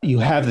do it. You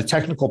have the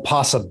technical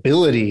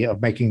possibility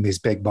of making these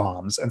big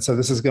bombs. And so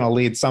this is going to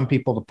lead some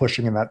people to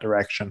pushing in that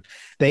direction.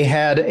 They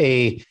had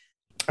a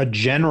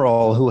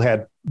general who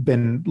had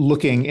been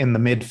looking in the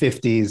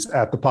mid-50s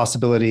at the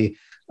possibility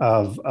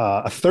of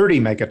a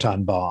 30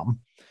 megaton bomb,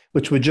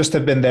 which would just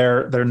have been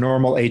their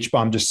normal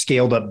H-bomb, just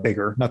scaled up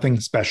bigger, nothing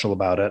special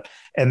about it.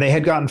 And they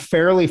had gotten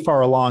fairly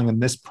far along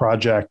in this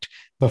project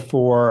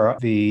before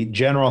the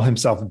general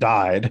himself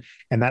died,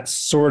 and that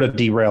sort of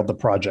derailed the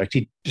project.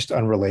 He just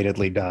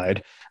unrelatedly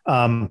died.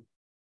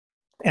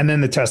 And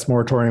then the test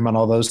moratorium on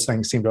all those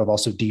things seem to have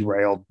also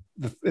derailed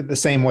the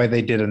same way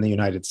they did in the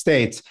United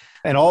States.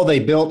 And all they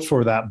built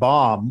for that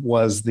bomb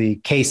was the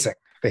casing.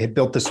 They had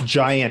built this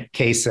giant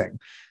casing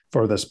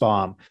for this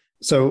bomb.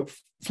 So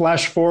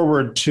flash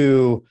forward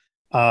to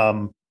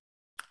around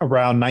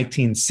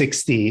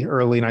 1960,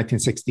 early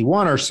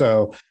 1961 or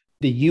so,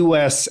 the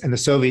US and the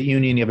Soviet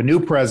Union, you have a new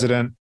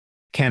president,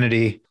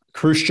 Kennedy.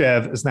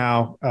 Khrushchev is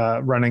now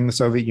running the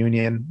Soviet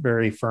Union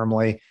very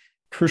firmly.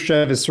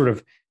 Khrushchev is sort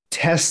of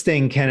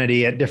testing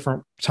Kennedy at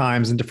different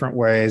times in different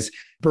ways.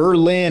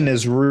 Berlin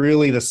is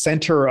really the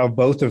center of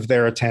both of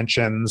their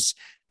attentions,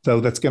 though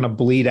that's going to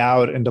bleed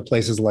out into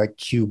places like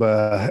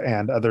Cuba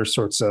and other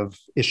sorts of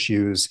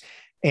issues.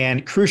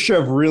 And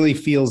Khrushchev really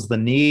feels the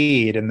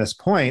need in this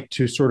point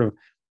to sort of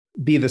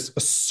be this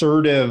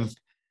assertive,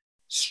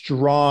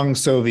 strong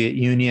Soviet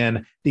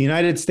Union. The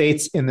United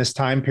States in this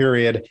time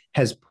period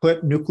has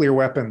put nuclear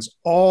weapons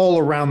all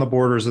around the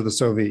borders of the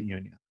Soviet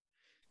Union.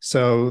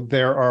 So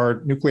there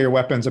are nuclear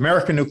weapons,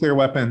 American nuclear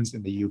weapons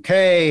in the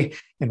UK,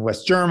 in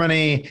West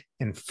Germany,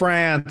 in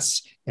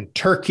France, in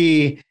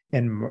Turkey,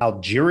 in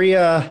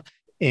Algeria,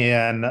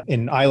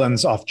 in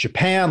islands off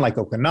Japan like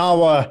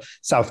Okinawa,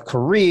 South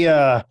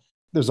Korea.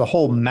 There's a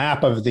whole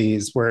map of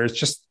these where it's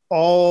just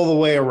all the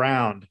way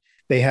around.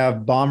 They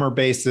have bomber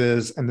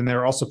bases, and then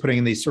they're also putting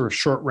in these sort of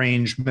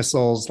short-range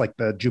missiles like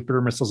the Jupiter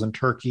missiles in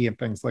Turkey and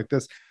things like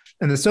this.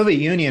 And the Soviet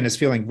Union is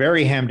feeling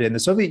very hemmed in. The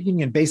Soviet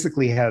Union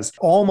basically has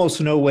almost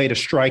no way to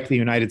strike the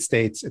United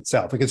States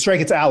itself. It can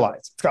strike its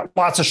allies. It's got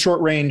lots of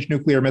short-range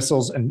nuclear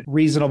missiles and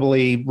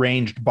reasonably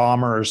ranged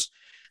bombers,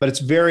 but it's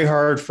very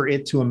hard for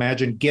it to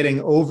imagine getting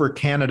over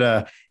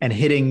Canada and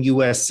hitting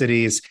U.S.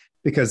 cities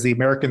because the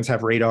Americans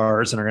have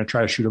radars and are going to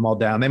try to shoot them all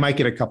down. They might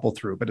get a couple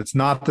through, but it's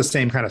not the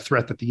same kind of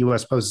threat that the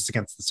U.S. poses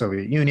against the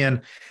Soviet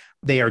Union.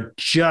 They are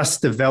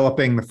just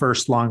developing the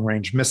first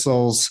long-range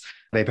missiles.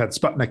 They've had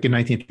Sputnik in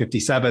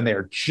 1957. They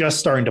are just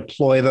starting to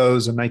deploy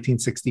those in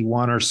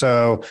 1961 or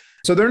so.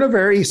 So they're in a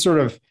very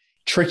sort of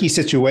tricky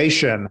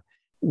situation.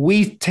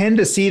 We tend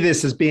to see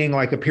this as being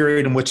like a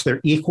period in which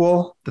they're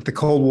equal, that the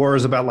Cold War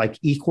is about like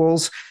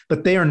equals,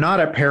 but they are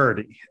not at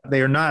parity.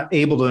 They are not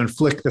able to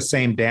inflict the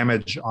same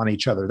damage on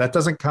each other. That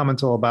doesn't come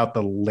until about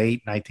the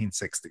late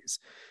 1960s.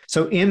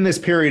 So in this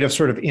period of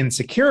sort of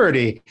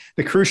insecurity,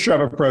 the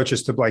Khrushchev approach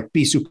is to like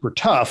be super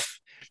tough.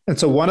 And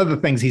so one of the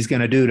things he's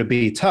going to do to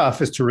be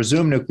tough is to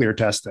resume nuclear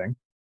testing.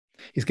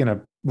 He's going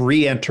to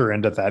re-enter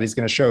into that. He's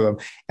going to show them.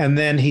 And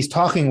then he's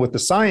talking with the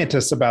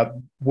scientists about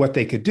what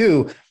they could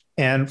do.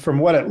 And from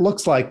what it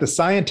looks like, the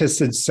scientists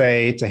would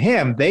say to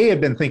him, they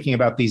had been thinking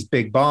about these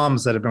big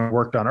bombs that had been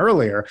worked on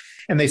earlier.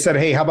 And they said,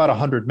 hey, how about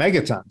 100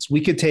 megatons?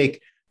 We could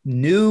take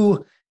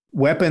new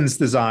weapons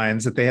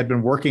designs that they had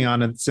been working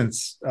on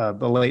since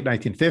the late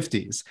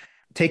 1950s,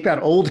 take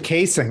that old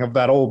casing of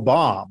that old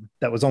bomb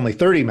that was only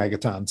 30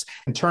 megatons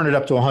and turn it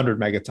up to 100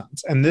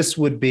 megatons. And this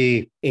would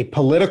be a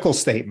political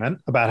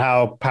statement about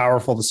how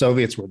powerful the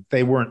Soviets were.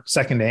 They weren't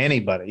second to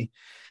anybody,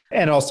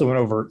 and also an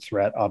overt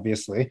threat,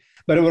 obviously.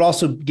 But it would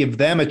also give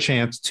them a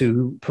chance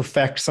to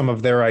perfect some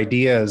of their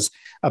ideas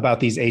about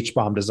these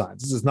H-bomb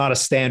designs. This is not a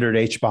standard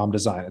H-bomb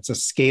design. It's a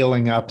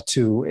scaling up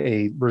to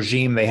a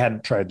regime they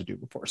hadn't tried to do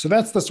before. So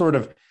that's the sort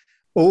of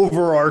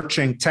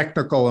overarching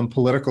technical and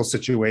political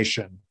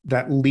situation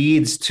that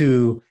leads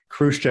to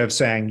Khrushchev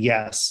saying,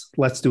 yes,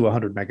 let's do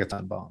 100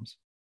 megaton bombs.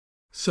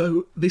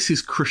 So this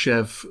is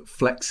Khrushchev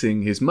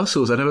flexing his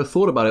muscles. I never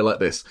thought about it like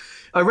this.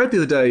 I read the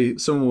other day,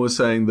 someone was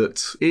saying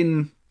that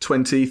in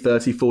 20,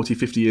 30, 40,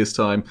 50 years'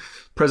 time,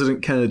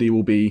 President Kennedy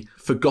will be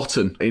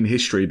forgotten in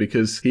history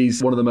because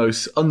he's one of the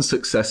most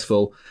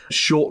unsuccessful,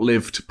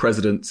 short-lived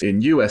presidents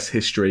in US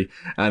history,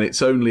 and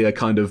it's only a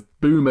kind of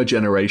boomer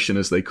generation,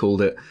 as they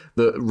called it,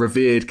 that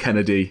revered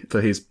Kennedy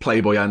for his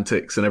Playboy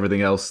antics and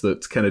everything else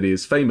that Kennedy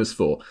is famous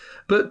for.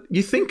 But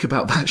you think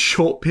about that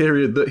short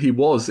period that he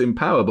was in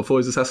power before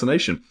his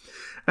assassination,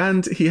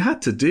 and he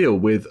had to deal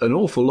with an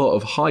awful lot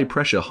of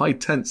high-pressure,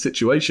 high-tense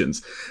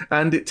situations.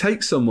 And it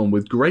takes someone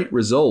with great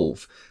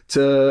resolve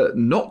to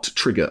not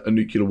trigger a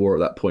nuclear war at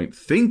that point.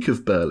 Think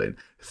of Berlin,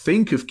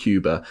 think of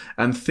Cuba,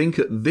 and think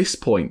at this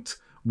point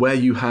where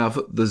you have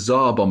the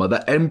Tsar bomber,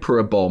 the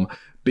Emperor bomb,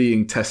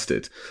 being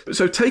tested.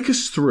 So take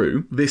us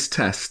through this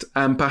test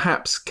and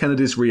perhaps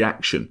Kennedy's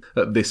reaction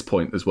at this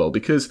point as well,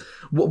 because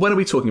when are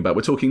we talking about?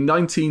 We're talking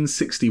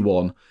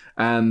 1961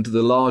 and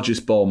the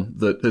largest bomb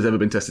that has ever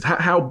been tested.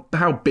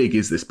 How big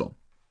is this bomb?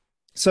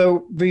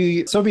 So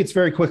the Soviets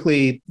very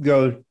quickly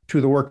go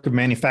to the work of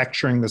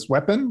manufacturing this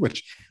weapon,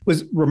 which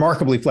was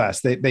remarkably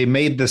fast. They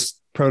made this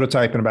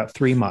prototype in about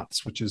 3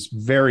 months, which is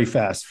very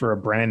fast for a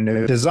brand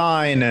new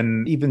design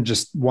and even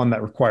just one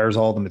that requires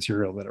all the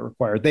material that it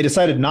required. They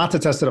decided not to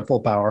test it at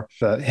full power.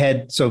 The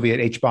head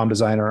Soviet H-bomb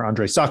designer,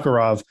 Andrei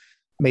Sakharov,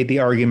 made the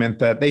argument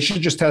that they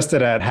should just test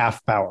it at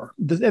half power.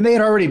 And they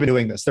had already been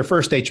doing this. Their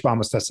first H-bomb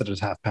was tested at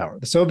half power.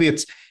 The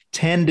Soviets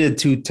tended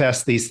to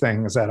test these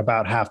things at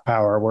about half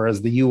power,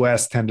 whereas the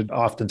US tended to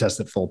often test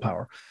at full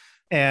power.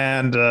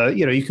 And,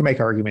 you can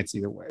make arguments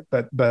either way.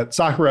 But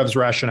Sakharov's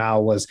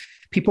rationale was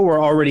people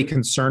were already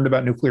concerned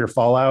about nuclear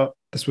fallout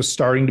This was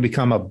starting to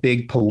become a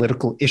big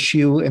political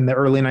issue in the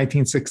early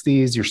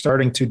 1960s. You're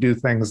starting to do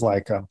things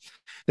like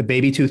the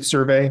baby tooth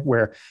survey,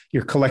 where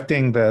you're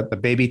collecting the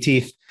baby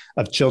teeth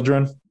of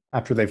children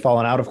after they've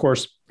fallen out, of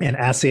course, and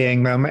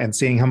assaying them and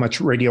seeing how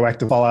much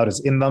radioactive fallout is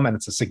in them. And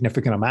it's a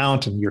significant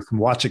amount. And you can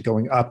watch it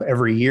going up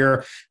every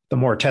year. The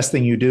more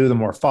testing you do, the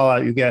more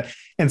fallout you get.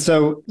 And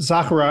so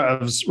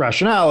Zakharov's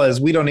rationale is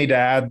we don't need to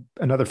add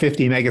another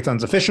 50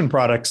 megatons of fission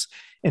products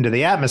into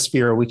the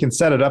atmosphere. We can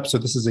set it up so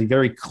this is a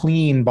very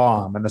clean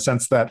bomb in the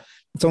sense that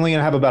it's only going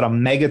to have about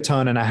 1.5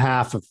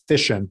 megatons of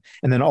fission,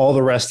 and then all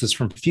the rest is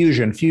from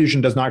fusion. Fusion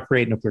does not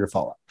create nuclear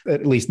fallout,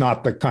 at least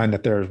not the kind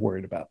that they're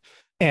worried about.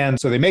 And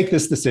so they make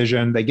this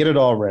decision. They get it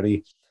all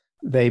ready.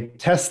 They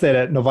test it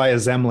at Novaya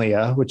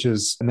Zemlya, which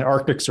is in the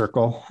Arctic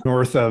Circle,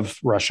 north of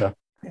Russia.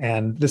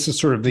 And this is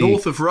sort of the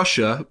north of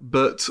Russia,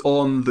 but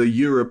on the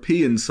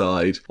European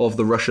side of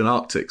the Russian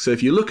Arctic. So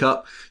if you look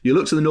up, you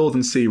look to the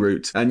Northern Sea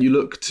Route, and you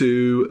look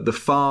to the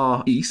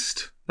far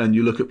east, and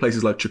you look at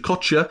places like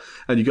Chukotka,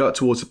 and you go out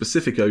towards the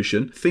Pacific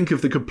Ocean, think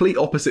of the complete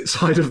opposite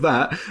side of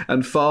that,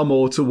 and far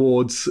more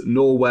towards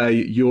Norway,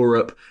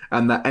 Europe,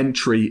 and that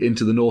entry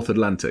into the North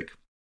Atlantic.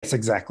 Yes,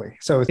 exactly.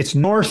 So it's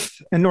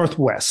north and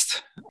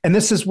northwest. And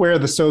this is where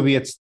the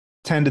Soviets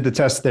tended to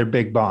test their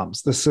big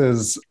bombs. This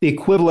is the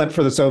equivalent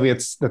for the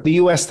Soviets that the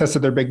US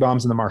tested their big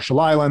bombs in the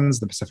Marshall Islands,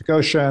 the Pacific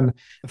Ocean,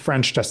 the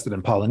French tested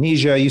in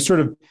Polynesia. You sort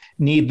of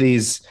need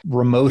these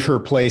remoter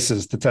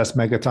places to test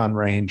megaton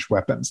range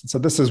weapons. And so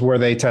this is where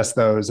they test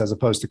those as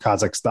opposed to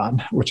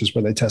Kazakhstan, which is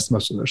where they test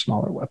most of their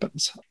smaller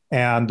weapons.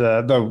 And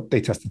though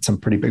they tested some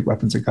pretty big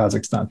weapons in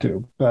Kazakhstan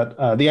too.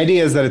 But the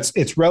idea is that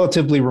it's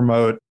relatively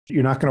remote.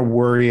 You're not going to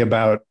worry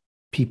about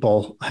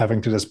people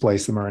having to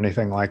displace them or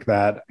anything like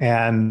that.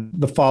 And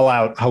the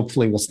fallout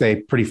hopefully will stay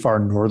pretty far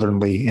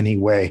northernly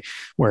anyway,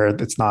 where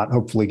it's not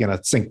hopefully going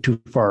to sink too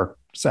far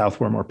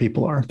south where more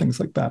people are, things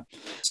like that.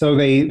 So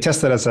they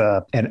test it as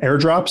an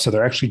airdrop. So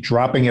they're actually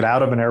dropping it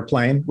out of an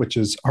airplane, which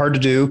is hard to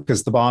do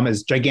because the bomb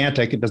is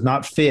gigantic. It does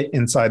not fit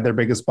inside their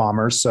biggest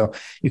bombers. So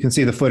you can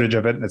see the footage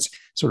of it, and it's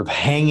sort of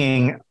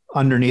hanging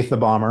underneath the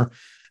bomber.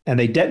 And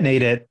they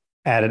detonate it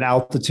at an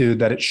altitude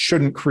that it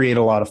shouldn't create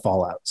a lot of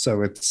fallout.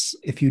 So it's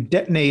if you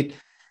detonate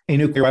a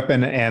nuclear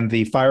weapon and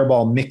the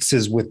fireball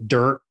mixes with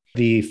dirt,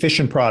 the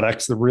fission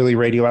products, the really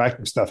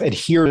radioactive stuff,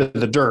 adhere to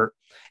the dirt,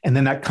 and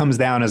then that comes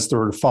down as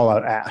sort of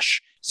fallout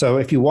ash. So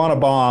if you want a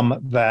bomb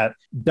that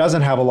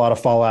doesn't have a lot of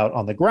fallout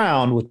on the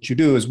ground, what you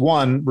do is,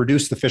 one,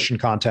 reduce the fission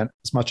content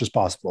as much as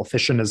possible.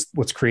 Fission is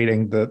what's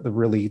creating the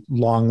really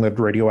long-lived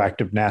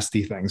radioactive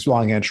nasty things,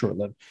 long and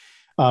short-lived.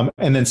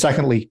 And then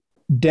secondly,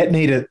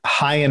 detonate it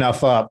high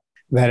enough up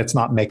that it's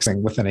not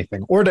mixing with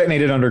anything, or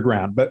detonate it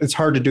underground. But it's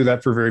hard to do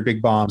that for very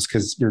big bombs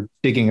because you're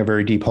digging a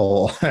very deep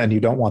hole and you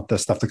don't want the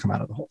stuff to come out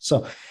of the hole.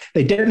 So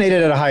they detonate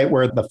it at a height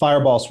where the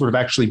fireball sort of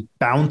actually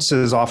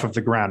bounces off of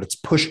the ground. It's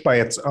pushed by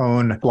its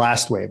own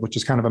blast wave, which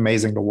is kind of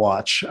amazing to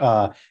watch,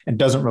 and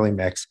doesn't really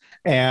mix.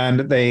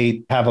 And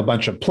they have a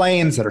bunch of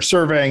planes that are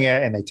surveying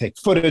it, and they take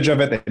footage of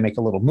it. They make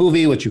a little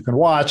movie, which you can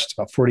watch. It's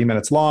about 40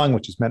 minutes long,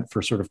 which is meant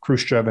for sort of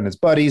Khrushchev and his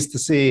buddies to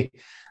see.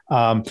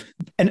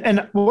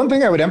 And one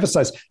thing I would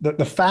emphasize,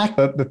 the fact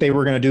that they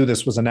were going to do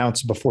this was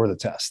announced before the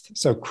test.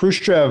 So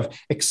Khrushchev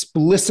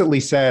explicitly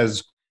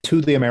says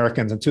to the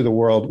Americans and to the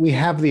world, we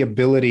have the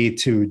ability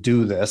to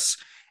do this.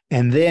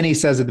 And then he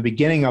says at the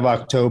beginning of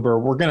October,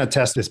 we're going to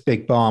test this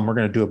big bomb. We're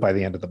going to do it by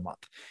the end of the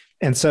month.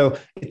 And so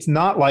it's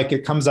not like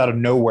it comes out of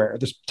nowhere.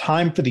 There's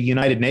time for the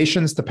United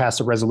Nations to pass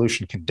a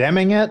resolution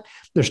condemning it.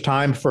 There's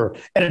time for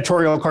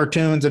editorial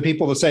cartoons and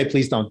people to say,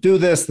 please don't do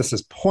this. This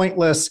is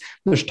pointless.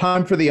 There's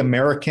time for the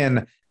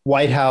American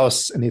White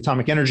House and the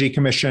Atomic Energy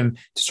Commission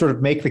to sort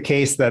of make the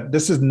case that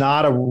this is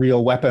not a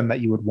real weapon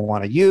that you would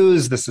want to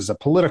use. This is a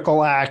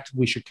political act.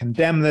 We should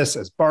condemn this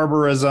as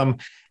barbarism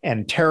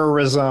and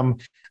terrorism.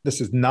 This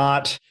is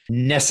not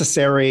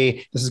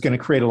necessary. This is going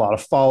to create a lot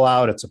of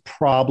fallout. It's a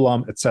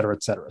problem, et cetera,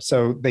 et cetera.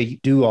 So they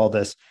do all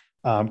this.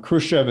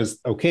 Khrushchev is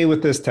okay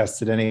with this,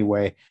 tests it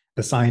anyway.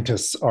 The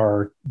scientists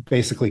are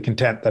basically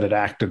content that it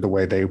acted the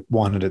way they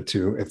wanted it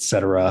to, et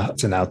cetera.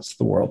 It's announced to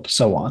the world,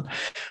 so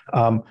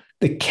on.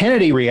 The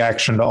Kennedy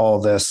reaction to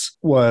all this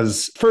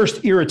was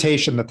first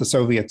irritation that the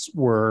Soviets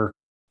were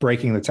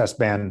breaking the test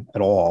ban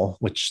at all,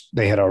 which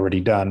they had already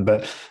done.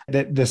 But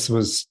this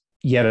was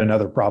yet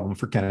another problem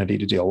for Kennedy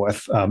to deal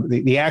with.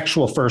 The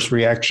actual first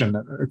reaction,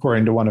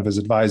 according to one of his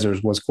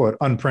advisors, was, quote,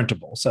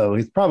 unprintable. So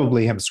it's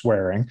probably him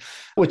swearing,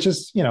 which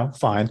is,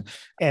 fine.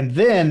 And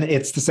then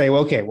it's to say,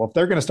 well, okay, well, if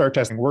they're going to start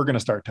testing, we're going to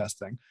start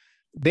testing.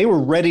 They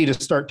were ready to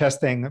start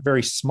testing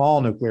very small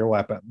nuclear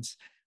weapons.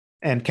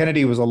 And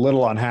Kennedy was a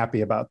little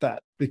unhappy about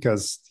that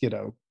because,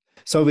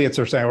 Soviets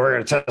are saying, we're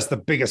going to test the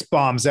biggest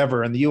bombs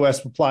ever. And the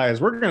U.S. replies,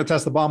 we're going to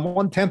test the bomb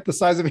 1/10 the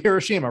size of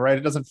Hiroshima, right?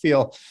 It doesn't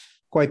feel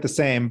quite the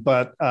same,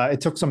 but it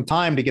took some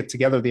time to get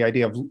together the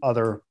idea of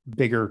other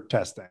bigger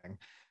testing.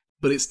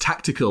 But it's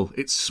tactical,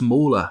 it's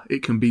smaller,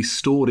 it can be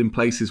stored in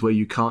places where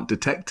you can't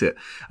detect it.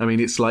 I mean,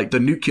 it's like the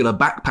nuclear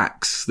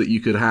backpacks that you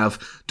could have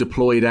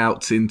deployed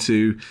out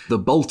into the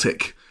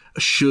Baltic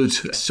should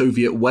a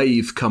Soviet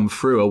wave come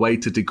through, a way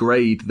to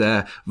degrade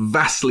their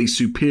vastly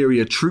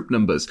superior troop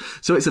numbers.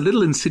 So it's a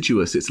little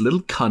insidious, it's a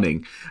little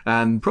cunning,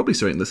 and probably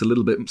something that's a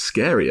little bit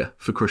scarier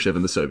for Khrushchev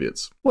and the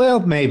Soviets. Well,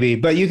 maybe,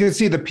 but you can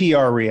see the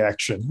PR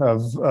reaction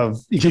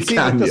of you can see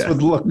that this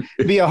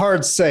would be a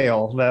hard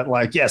sale, that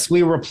like, yes,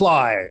 we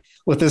reply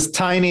with this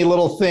tiny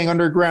little thing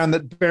underground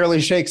that barely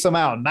shakes them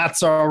out. And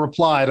that's our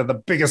reply to the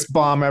biggest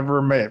bomb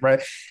ever made,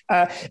 right?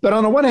 But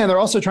on the one hand, they're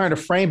also trying to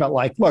frame it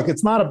like, look,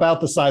 it's not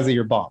about the size of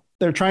your bomb.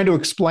 They're trying to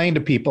explain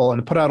to people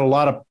and put out a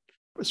lot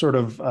of sort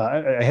of,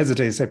 I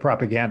hesitate to say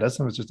propaganda,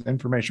 some of it's just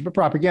information, but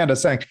propaganda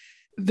saying,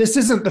 this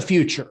isn't the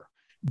future.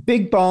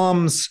 Big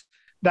bombs,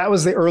 that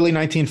was the early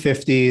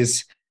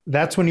 1950s.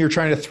 That's when you're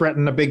trying to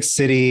threaten a big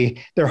city.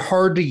 They're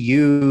hard to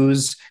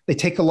use. They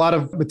take a lot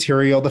of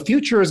material. The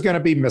future is going to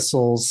be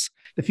missiles.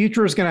 The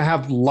future is going to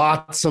have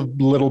lots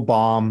of little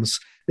bombs.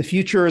 The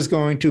future is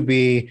going to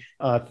be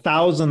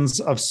thousands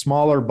of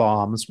smaller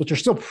bombs, which are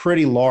still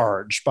pretty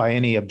large by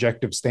any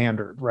objective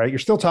standard, right? You're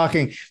still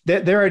talking,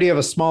 their idea of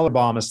a smaller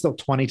bomb is still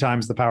 20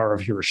 times the power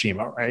of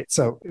Hiroshima, right?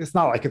 So it's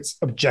not like it's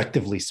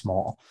objectively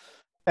small.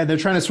 And they're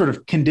trying to sort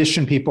of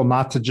condition people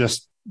not to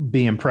just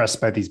be impressed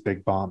by these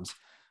big bombs.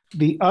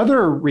 The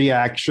other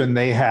reaction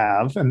they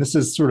have, and this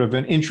is sort of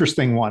an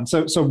interesting one.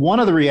 So one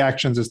of the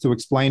reactions is to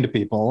explain to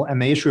people, and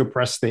they issue a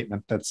press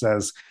statement that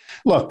says,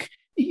 look,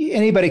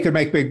 anybody could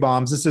make big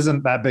bombs. This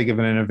isn't that big of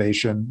an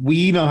innovation.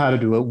 We know how to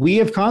do it. We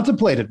have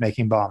contemplated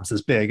making bombs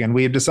this big, and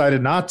we have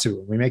decided not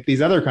to. We make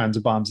these other kinds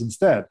of bombs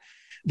instead.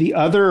 The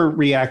other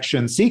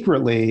reaction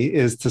secretly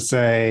is to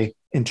say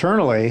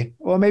internally,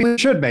 well, maybe we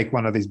should make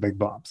one of these big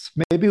bombs.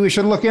 Maybe we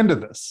should look into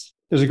this.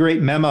 There's a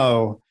great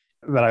memo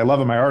that I love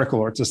in my article,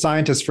 where it's a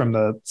scientist from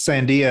the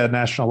Sandia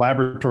National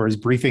Laboratories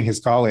briefing his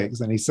colleagues.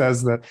 And he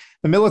says that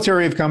the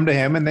military have come to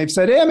him and they've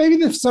said, yeah, maybe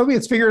the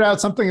Soviets figured out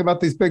something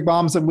about these big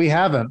bombs that we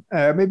haven't.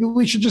 Maybe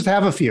we should just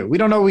have a few. We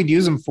don't know what we'd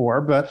use them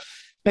for, but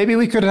maybe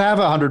we could have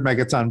a 100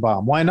 megaton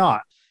bomb. Why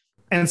not?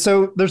 And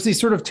so there's these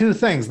sort of two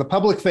things, the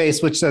public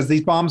face, which says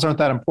these bombs aren't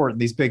that important,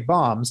 these big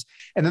bombs.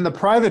 And then the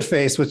private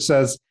face, which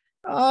says,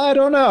 I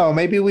don't know,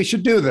 maybe we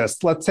should do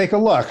this. Let's take a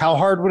look. How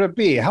hard would it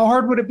be? How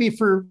hard would it be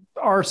for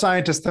our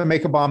scientists to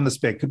make a bomb this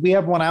big? Could we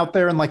have one out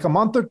there in like a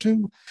month or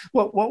two?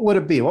 What would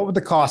it be? What would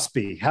the cost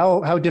be?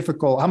 How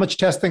difficult? How much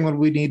testing would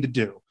we need to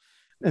do?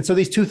 And so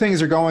these two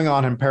things are going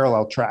on in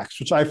parallel tracks,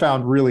 which I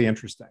found really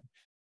interesting.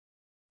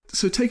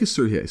 So take us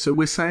through here. So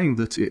we're saying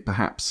that it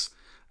perhaps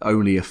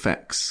only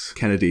affects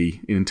Kennedy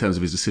in terms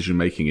of his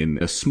decision-making in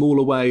a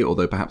smaller way,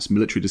 although perhaps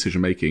military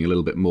decision-making a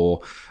little bit more,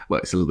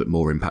 well, it's a little bit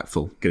more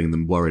impactful, getting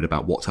them worried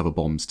about what type of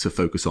bombs to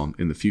focus on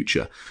in the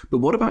future. But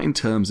what about in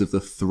terms of the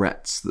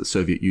threats that the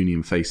Soviet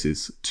Union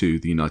faces to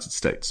the United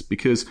States?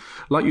 Because,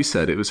 like you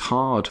said, it was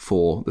hard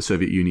for the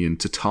Soviet Union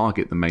to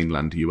target the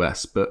mainland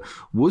US, but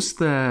was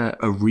there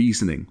a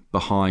reasoning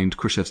behind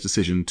Khrushchev's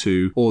decision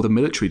to, or the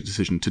military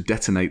decision to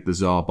detonate the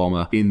Tsar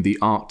bomber in the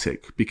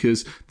Arctic?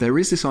 Because there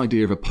is this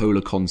idea of a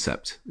polar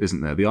concept,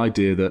 isn't there? The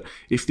idea that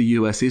if the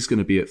US is going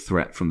to be at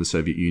threat from the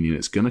Soviet Union,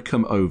 it's going to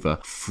come over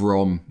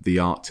from the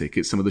Arctic.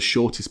 It's some of the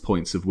shortest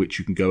points of which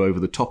you can go over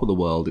the top of the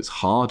world. It's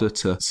harder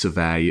to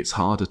survey. It's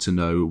harder to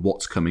know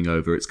what's coming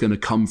over. It's going to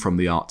come from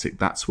the Arctic.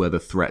 That's where the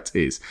threat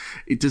is.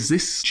 Does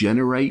this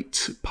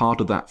generate part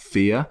of that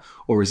fear,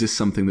 or is this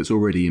something that's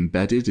already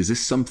embedded? Is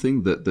this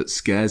something that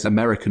scares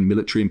American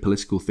military and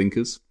political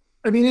thinkers?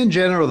 I mean, in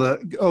general,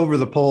 over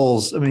the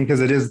poles, I mean, because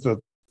it is the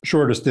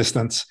shortest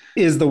distance,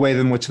 is the way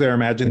in which they're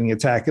imagining the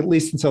attack, at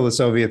least until the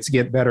Soviets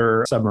get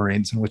better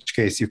submarines, in which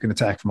case you can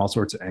attack from all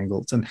sorts of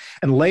angles. And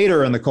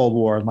later in the Cold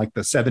War, in like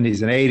the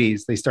 70s and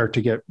 80s, they start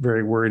to get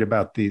very worried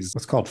about these,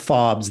 what's called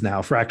FOBs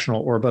now,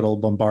 fractional orbital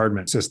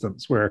bombardment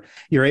systems, where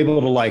you're able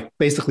to like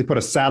basically put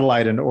a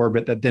satellite into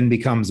orbit that then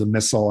becomes a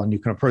missile, and you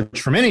can approach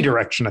from any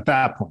direction at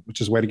that point, which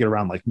is a way to get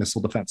around like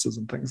missile defenses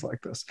and things like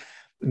this.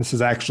 And this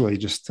is actually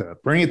just to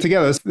bring it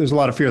together. There's a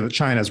lot of fear that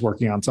China is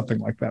working on something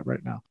like that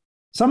right now.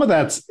 Some of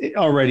that's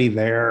already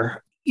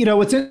there. You know,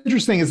 what's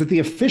interesting is that the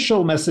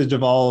official message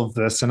of all of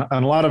this, and a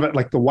lot of it,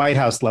 like the White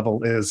House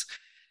level, is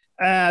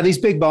these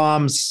big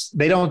bombs,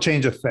 they don't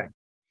change a thing,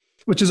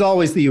 which is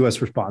always the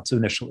U.S. response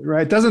initially,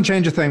 right? It doesn't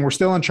change a thing. We're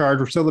still in charge.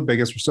 We're still the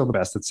biggest. We're still the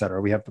best, et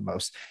cetera. We have the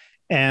most.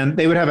 And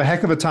they would have a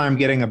heck of a time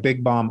getting a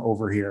big bomb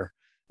over here.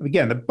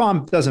 Again, the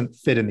bomb doesn't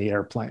fit in the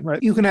airplane,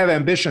 right? You can have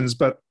ambitions,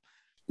 but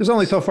there's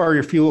only so far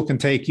your fuel can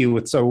take you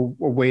with so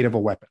a weight of a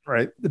weapon,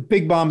 right? The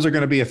big bombs are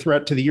going to be a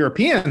threat to the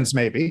Europeans,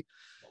 maybe,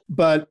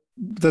 but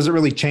does it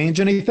really change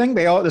anything?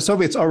 The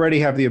Soviets already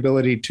have the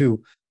ability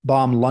to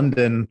bomb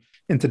London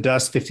into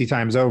dust 50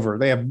 times over.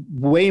 They have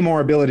way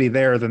more ability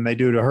there than they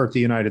do to hurt the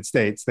United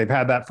States. They've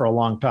had that for a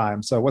long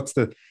time. So what's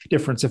the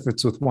difference if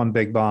it's with one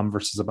big bomb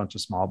versus a bunch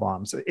of small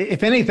bombs?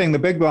 If anything, the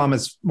big bomb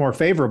is more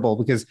favorable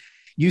because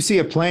you see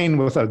a plane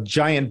with a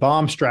giant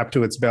bomb strapped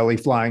to its belly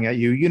flying at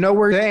you, you know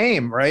where to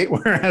aim, right?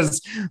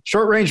 Whereas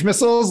short-range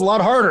missiles, a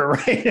lot harder,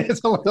 right?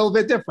 It's a little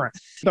bit different.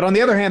 But on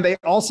the other hand, they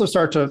also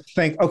start to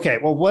think, okay,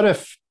 well, what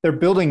if they're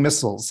building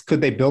missiles? Could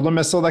they build a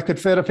missile that could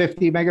fit a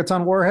 50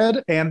 megaton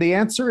warhead? And the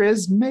answer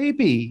is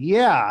maybe,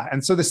 yeah.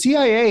 And so the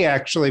CIA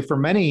actually, for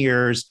many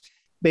years,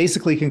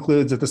 basically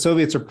concludes that the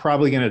Soviets are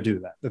probably going to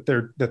do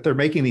that they're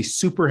making these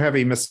super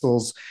heavy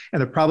missiles, and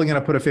they're probably going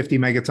to put a 50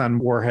 megaton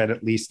warhead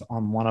at least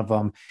on one of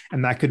them.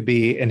 And that could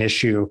be an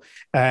issue.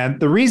 And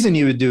the reason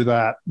you would do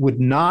that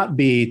would not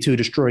be to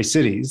destroy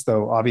cities,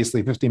 though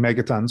obviously 50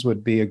 megatons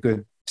would be a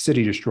good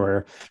city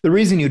destroyer. The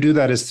reason you do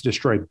that is to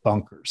destroy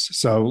bunkers.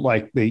 So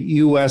like the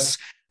US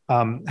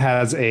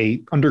has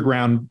a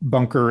underground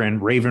bunker in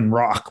Raven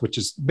Rock, which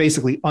is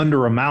basically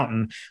under a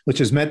mountain,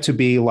 which is meant to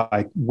be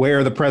like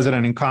where the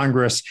president and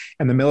Congress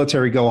and the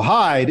military go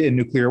hide in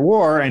nuclear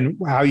war. And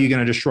how are you going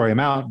to destroy a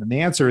mountain? And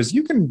the answer is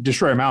you can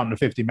destroy a mountain to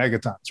 50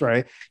 megatons,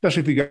 right?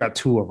 Especially if you got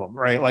two of them,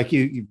 right? Like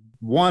you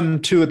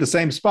 1, 2 at the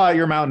same spot,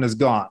 your mountain is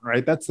gone,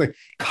 right? That's the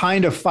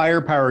kind of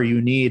firepower you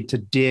need to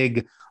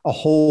dig a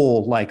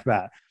hole like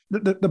that.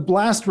 The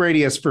blast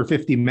radius for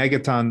 50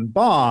 megaton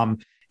bomb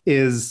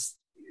is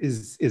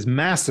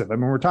massive. I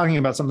mean, we're talking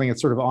about something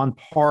that's sort of on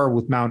par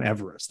with Mount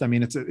Everest. I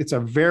mean, it's a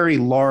very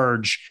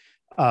large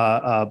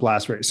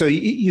blast radius. So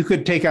you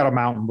could take out a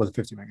mountain with a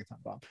 50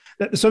 megaton bomb.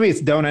 The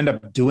Soviets don't end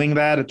up doing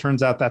that. It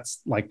turns out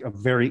that's like a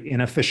very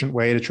inefficient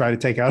way to try to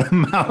take out a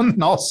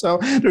mountain. Also,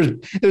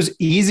 there's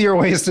easier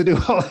ways to do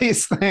all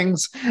these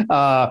things.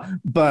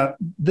 But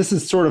this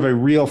is sort of a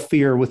real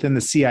fear within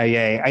the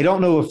CIA. I don't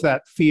know if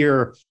that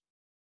fear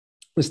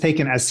was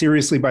taken as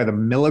seriously by the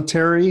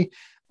military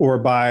or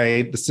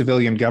by the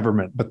civilian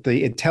government. But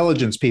the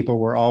intelligence people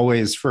were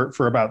always,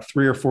 for about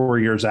 3 or 4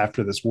 years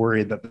after this,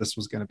 worried that this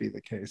was going to be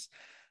the case.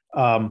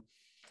 Yeah,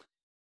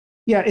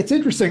 it's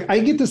interesting. I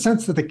get the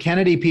sense that the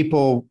Kennedy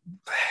people,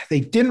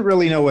 they didn't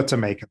really know what to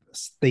make of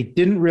this. They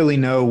didn't really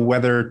know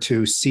whether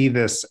to see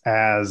this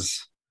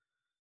as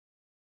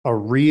a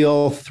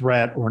real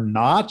threat or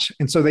not.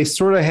 And so they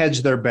sort of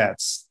hedged their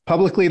bets.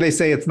 Publicly, they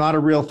say it's not a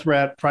real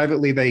threat.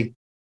 Privately, they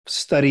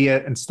study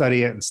it and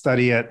study it and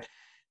study it.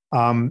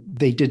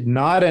 They did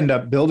not end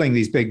up building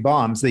these big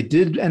bombs. They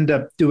did end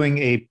up doing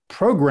a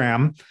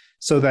program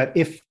so that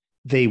if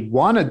they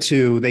wanted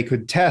to, they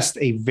could test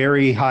a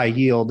very high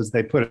yield, as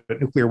they put it, a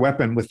nuclear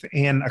weapon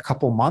within a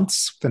couple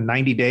months, within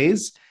 90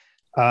 days.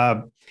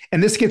 And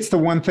this gets to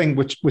one thing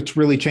which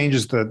really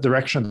changes the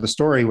direction of the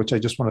story, which I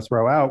just want to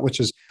throw out, which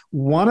is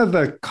one of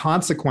the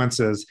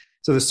consequences.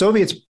 So the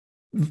Soviets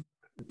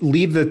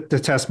leave the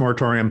test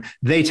moratorium.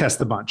 They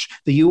test a bunch.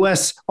 The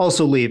US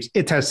also leaves.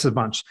 It tests a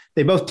bunch.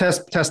 They both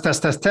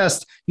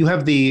test. You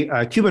have the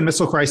Cuban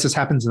Missile Crisis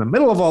happens in the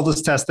middle of all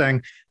this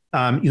testing.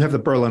 You have the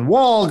Berlin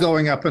Wall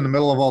going up in the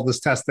middle of all this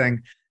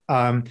testing.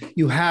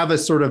 You have a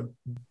sort of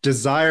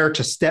desire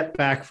to step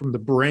back from the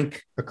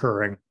brink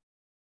occurring.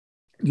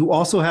 You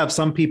also have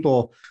some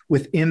people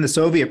within the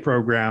Soviet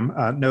program,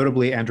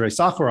 notably Andrei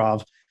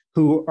Sakharov,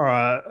 who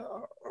are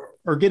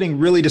getting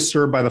really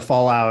disturbed by the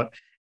fallout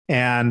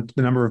and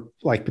the number of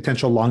like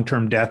potential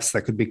long-term deaths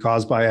that could be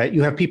caused by it.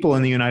 You have people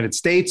in the United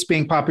States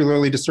being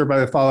popularly disturbed by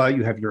the fallout.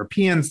 You have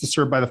Europeans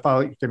disturbed by the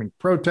fallout. You're getting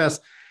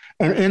protests.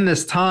 And in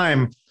this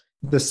time,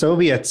 the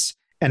Soviets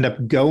end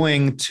up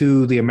going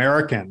to the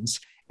Americans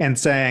and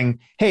saying,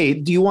 hey,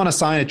 do you want to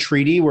sign a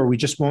treaty where we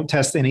just won't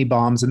test any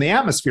bombs in the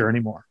atmosphere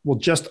anymore? We'll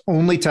just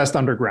only test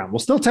underground. We'll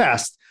still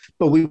test,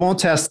 but we won't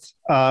test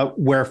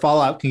where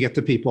fallout can get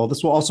to people.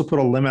 This will also put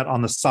a limit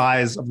on the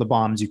size of the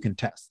bombs you can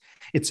test.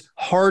 It's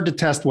hard to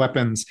test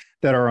weapons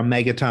that are a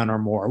megaton or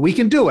more. We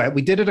can do it.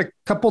 We did it a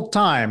couple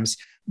times,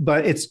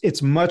 but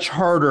it's much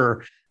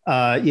harder.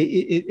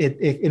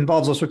 It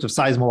involves all sorts of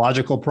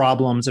seismological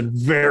problems and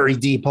very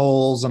deep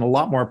holes and a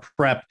lot more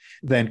prep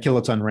than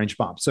kiloton range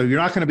bombs. So you're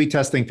not going to be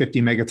testing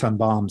 50 megaton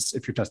bombs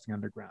if you're testing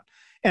underground.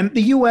 And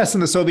the US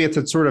and the Soviets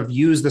had sort of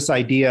used this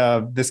idea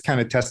of this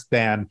kind of test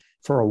ban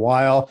for a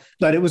while,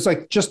 but it was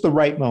like just the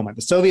right moment.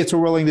 The Soviets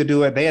were willing to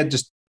do it. They had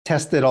just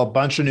tested a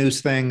bunch of new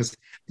things.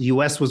 The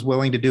US was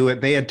willing to do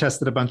it. They had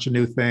tested a bunch of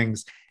new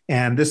things.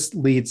 And this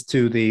leads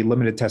to the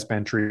Limited Test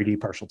Ban Treaty,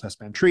 Partial Test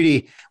Ban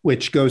Treaty,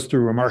 which goes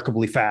through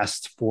remarkably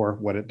fast for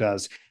what it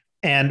does.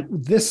 And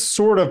this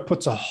sort of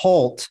puts a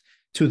halt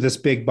to this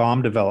big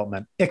bomb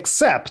development,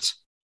 except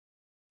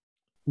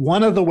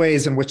one of the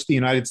ways in which the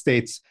United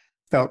States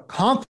felt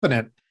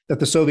confident that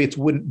the Soviets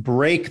wouldn't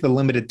break the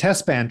Limited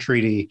Test Ban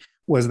Treaty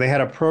was they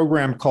had a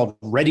program called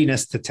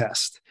Readiness to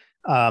Test.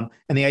 And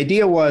the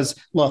idea was,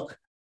 look,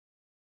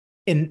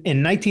 in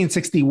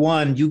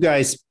 1961, you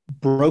guys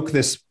broke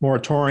this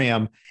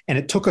moratorium and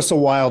it took us a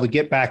while to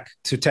get back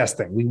to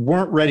testing. We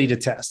weren't ready to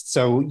test.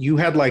 So you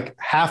had like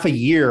half a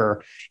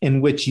year in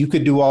which you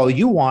could do all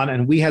you want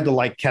and we had to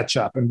like catch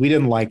up, and we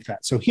didn't like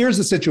that. So here's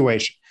the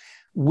situation.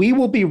 We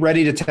will be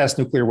ready to test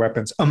nuclear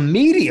weapons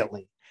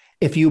immediately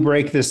if you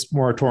break this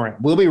moratorium.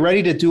 We'll be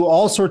ready to do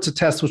all sorts of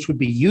tests which would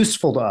be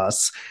useful to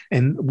us,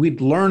 and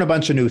we'd learn a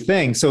bunch of new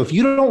things. So if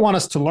you don't want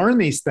us to learn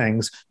these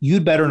things,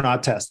 you'd better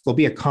not test. There'll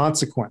be a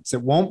consequence.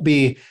 It won't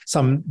be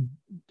some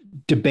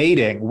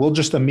debating. We'll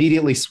just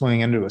immediately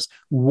swing into us.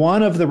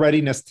 One of the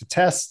readiness to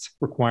test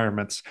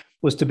requirements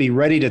was to be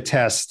ready to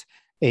test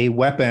a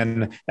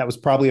weapon that was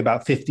probably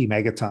about 50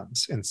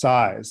 megatons in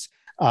size.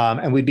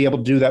 And we'd be able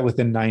to do that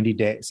within 90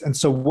 days. And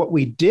so what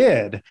we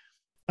did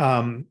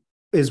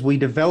is we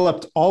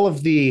developed all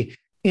of the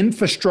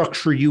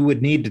infrastructure you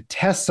would need to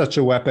test such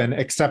a weapon,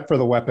 except for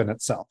the weapon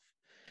itself.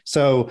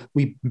 So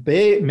we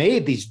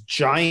made these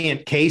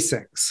giant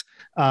casings,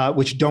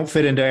 which don't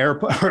fit into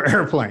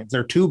airplanes.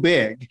 They're too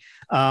big.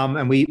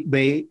 And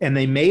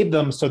they made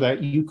them so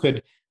that you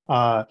could,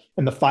 and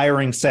the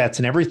firing sets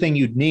and everything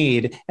you'd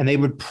need, and they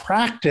would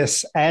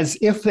practice as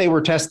if they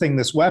were testing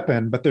this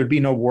weapon, but there'd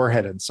be no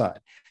warhead inside.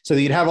 So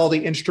you'd have all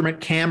the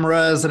instrument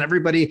cameras and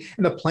everybody,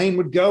 and the plane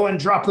would go and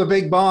drop the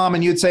big bomb,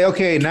 and you'd say,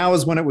 okay, now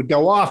is when it would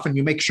go off, and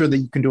you make sure that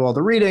you can do all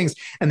the readings,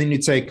 and then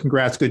you'd say,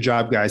 congrats, good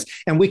job, guys.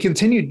 And we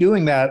continued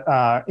doing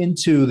that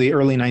into the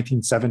early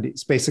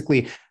 1970s,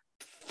 basically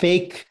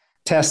fake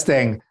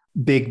testing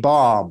big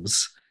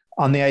bombs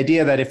on the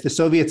idea that if the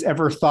Soviets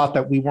ever thought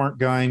that we weren't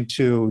going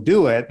to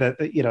do it,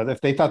 that, you know,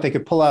 if they thought they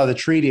could pull out of the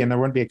treaty and there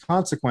wouldn't be a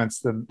consequence,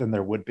 then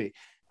there would be.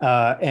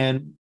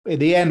 And in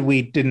the end,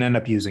 we didn't end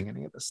up using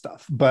any of this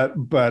stuff, but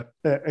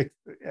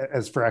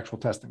as for actual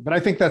testing. But I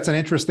think that's an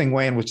interesting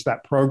way in which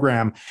that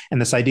program and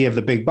this idea of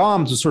the big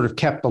bombs was sort of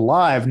kept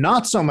alive,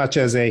 not so much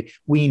as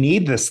we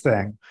need this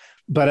thing,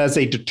 but as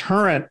a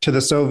deterrent to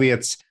the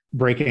Soviets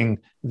breaking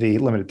the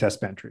Limited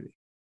Test Ban Treaty.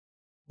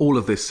 All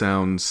of this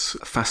sounds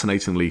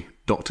fascinatingly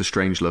Dr.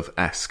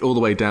 Strangelove-esque, all the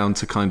way down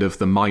to kind of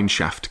the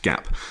mineshaft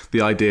gap.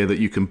 The idea that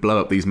you can blow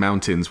up these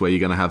mountains where you're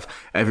going to have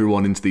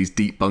everyone into these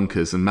deep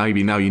bunkers, and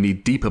maybe now you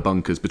need deeper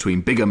bunkers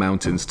between bigger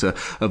mountains to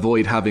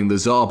avoid having the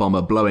Tsar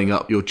Bomber blowing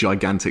up your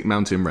gigantic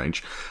mountain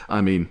range.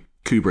 I mean,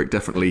 Kubrick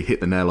definitely hit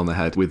the nail on the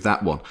head with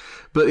that one.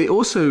 But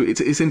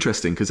it's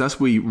interesting because as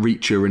we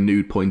reach a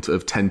renewed point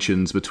of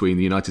tensions between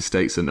the United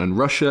States and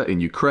Russia in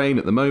Ukraine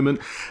at the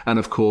moment, and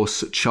of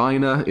course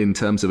China in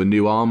terms of a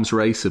new arms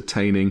race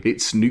obtaining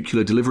its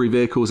nuclear delivery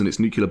vehicles and its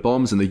nuclear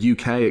bombs, and the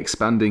UK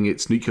expanding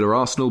its nuclear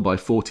arsenal by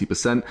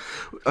 40%.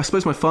 I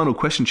suppose my final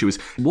question to you is,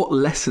 what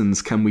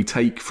lessons can we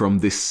take from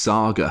this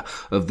saga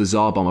of the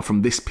Tsar Bomber,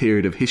 from this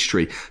period of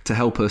history, to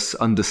help us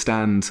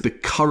understand the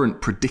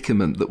current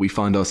predicament that we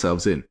find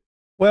ourselves in?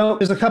 Well,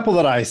 there's a couple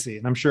that I see,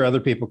 and I'm sure other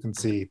people can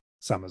see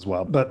some as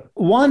well. But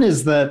one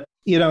is that,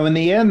 you know, in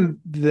the end,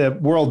 the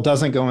world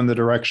doesn't go in the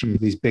direction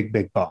of these big,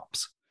 big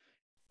bombs.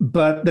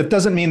 But that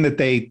doesn't mean that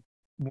they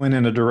went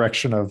in a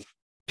direction of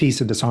peace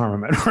and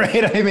disarmament,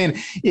 right? I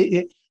mean,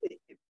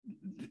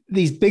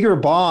 these bigger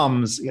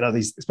bombs, you know,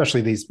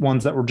 especially these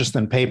ones that were just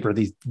in paper,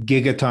 these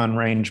gigaton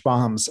range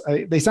bombs,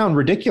 they sound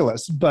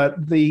ridiculous.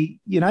 But the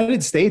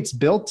United States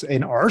built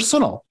an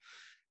arsenal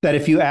that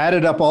if you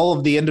added up all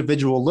of the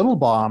individual little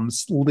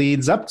bombs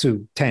leads up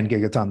to 10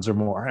 gigatons or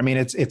more. I mean,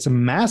 it's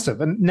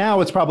massive. And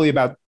now it's probably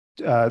about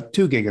 2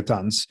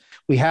 gigatons.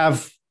 We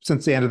have,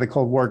 since the end of the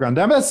Cold War, gone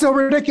down, but that's still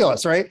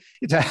ridiculous, right?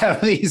 To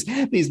have these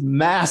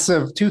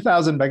massive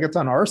 2,000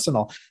 megaton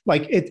arsenal.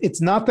 Like,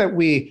 it's not that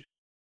we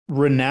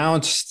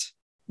renounced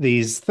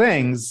these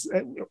things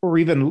or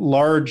even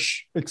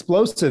large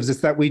explosives. It's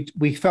that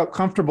we felt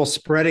comfortable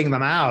spreading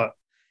them out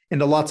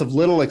into lots of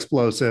little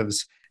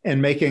explosives and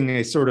making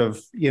a sort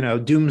of, you know,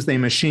 doomsday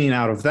machine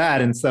out of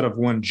that instead of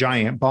one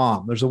giant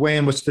bomb. There's a way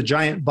in which the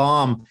giant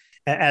bomb,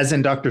 as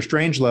in Dr.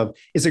 Strangelove,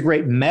 is a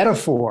great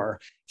metaphor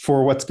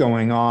for what's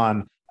going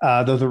on,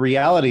 though the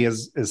reality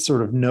is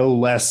sort of no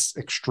less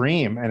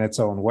extreme in its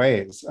own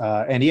ways.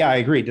 And yeah, I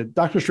agree.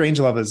 Dr.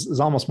 Strangelove is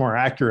almost more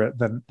accurate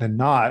than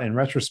not in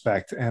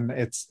retrospect. And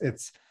it's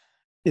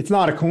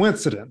not a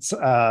coincidence.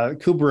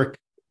 Kubrick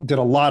did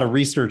a lot of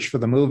research for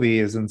the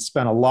movies and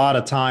spent a lot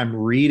of time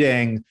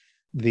reading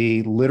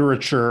the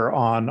literature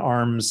on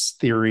arms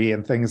theory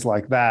and things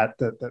like that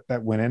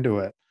went into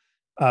it.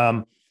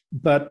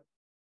 But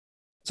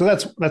so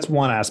that's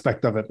one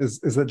aspect of it is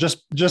that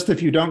just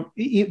if you don't,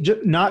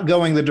 not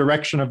going the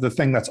direction of the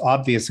thing that's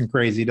obvious and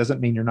crazy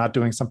doesn't mean you're not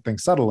doing something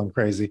subtle and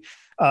crazy.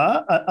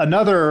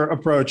 Another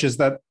approach is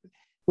that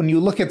when you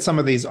look at some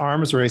of these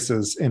arms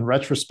races in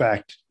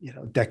retrospect, you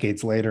know,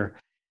 decades later,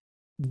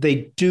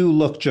 they do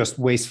look just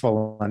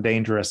wasteful and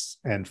dangerous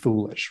and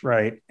foolish,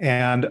 right?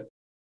 And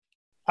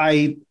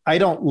I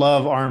don't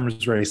love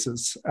arms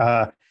races.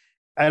 I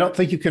don't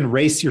think you can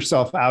race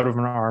yourself out of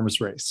an arms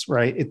race,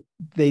 right?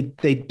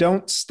 They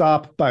don't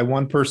stop by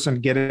one person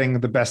getting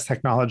the best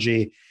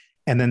technology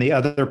and then the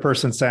other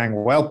person saying,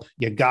 well,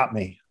 you got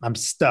me. I'm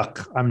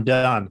stuck. I'm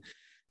done.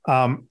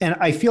 And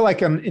I feel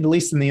like at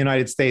least in the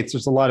United States,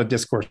 there's a lot of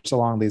discourse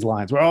along these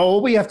lines where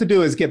all we have to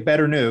do is get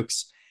better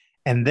nukes,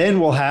 and then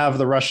we'll have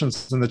the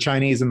Russians and the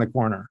Chinese in the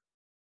corner.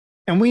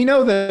 And we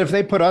know that if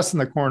they put us in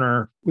the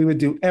corner, we would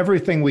do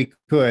everything we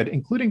could,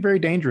 including very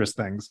dangerous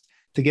things,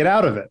 to get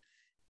out of it.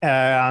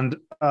 And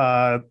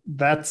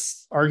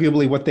that's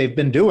arguably what they've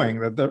been doing.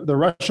 The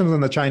Russians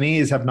and the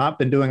Chinese have not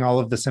been doing all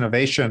of this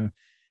innovation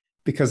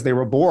because they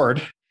were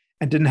bored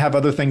and didn't have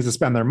other things to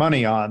spend their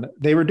money on.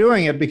 They were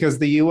doing it because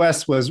the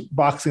US was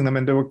boxing them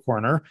into a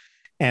corner,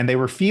 and they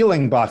were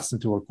feeling boxed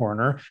into a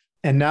corner.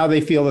 And now they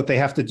feel that they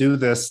have to do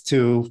this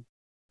to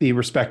be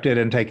respected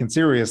and taken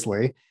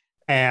seriously.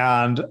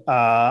 And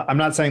I'm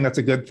not saying that's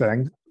a good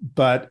thing,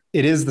 but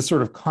it is the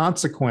sort of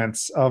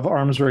consequence of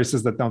arms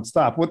races that don't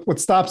stop. What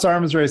stops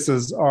arms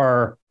races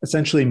are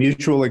essentially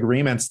mutual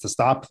agreements to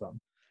stop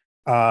them.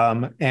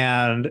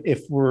 And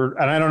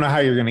I don't know how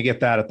you're going to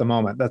get that at the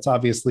moment. That's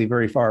obviously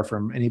very far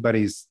from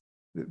anybody's.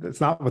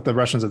 It's not what the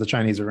Russians or the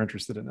Chinese are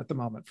interested in at the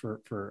moment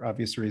for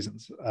obvious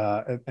reasons.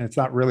 And it's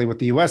not really what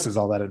the US is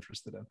all that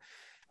interested in.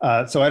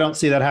 So I don't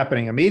see that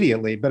happening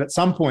immediately, but at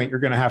some point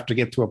you're going to have to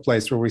get to a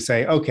place where we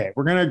say, okay,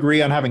 we're going to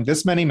agree on having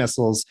this many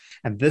missiles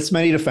and this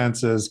many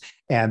defenses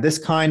and this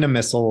kind of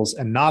missiles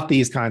and not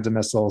these kinds of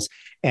missiles.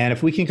 And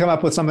if we can come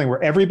up with something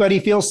where everybody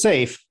feels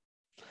safe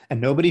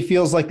and nobody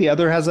feels like the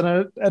other has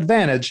an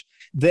advantage,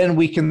 then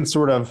we can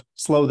sort of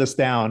slow this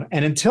down.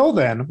 And until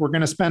then, we're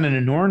going to spend an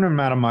enormous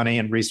amount of money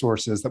and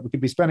resources that we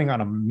could be spending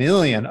on a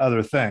million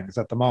other things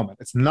at the moment.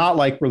 It's not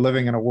like we're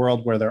living in a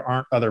world where there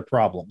aren't other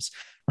problems,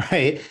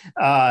 right?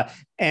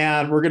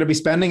 And we're going to be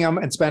spending them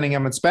and spending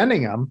them and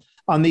spending them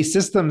on these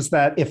systems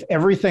that, if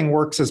everything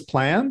works as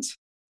planned,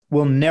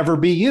 will never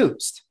be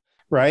used.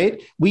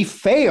 Right? We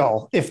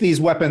fail if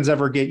these weapons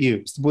ever get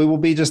used. We will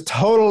be just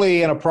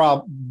totally in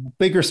a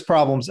biggest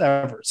problems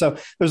ever. So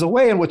there's a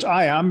way in which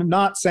I'm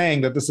not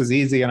saying that this is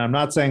easy, and I'm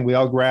not saying we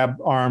all grab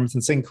arms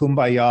and sing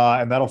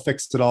Kumbaya and that'll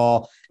fix it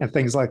all and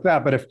things like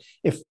that. But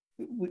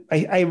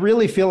I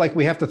really feel like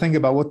we have to think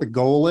about what the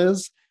goal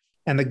is,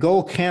 and the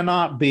goal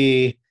cannot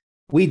be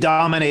we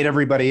dominate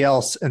everybody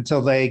else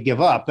until they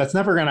give up. That's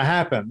never going to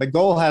happen. The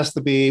goal has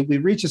to be we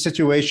reach a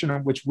situation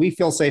in which we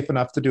feel safe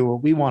enough to do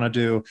what we want to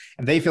do,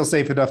 and they feel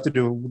safe enough to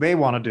do what they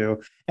want to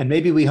do. And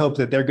maybe we hope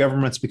that their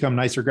governments become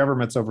nicer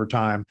governments over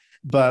time.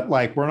 But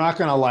we're not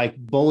going to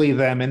bully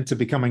them into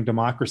becoming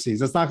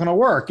democracies. It's not going to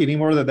work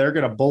anymore that they're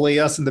going to bully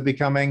us into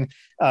becoming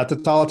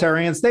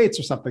totalitarian states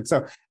or something.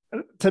 So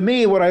to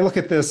me, when I look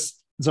at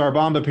this Tsar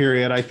Bomba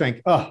period, I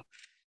think, oh,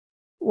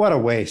 what a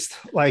waste.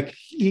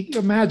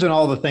 Imagine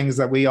all the things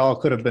that we all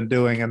could have been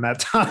doing in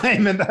that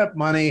time and that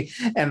money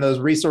and those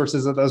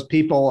resources of those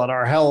people and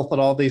our health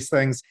and all these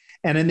things.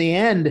 And in the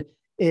end,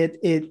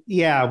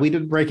 we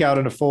didn't break out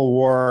into full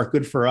war.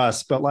 Good for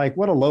us. But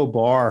what a low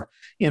bar.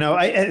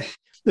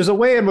 There's a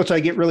way in which I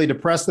get really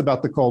depressed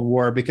about the Cold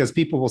War, because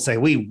people will say,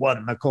 we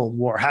won the Cold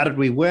War. How did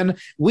we win?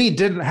 We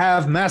didn't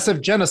have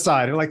massive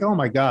genocide. You're like, oh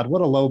my God,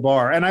 what a low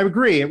bar. And I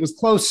agree. It was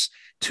close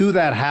to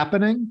that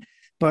happening.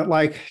 But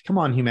come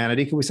on,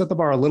 humanity, can we set the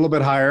bar a little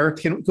bit higher?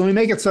 Can we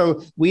make it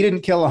so we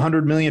didn't kill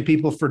 100 million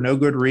people for no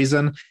good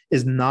reason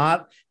is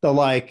not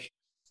the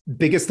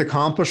biggest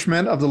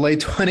accomplishment of the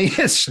late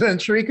 20th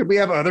century? Could we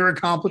have other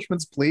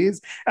accomplishments, please?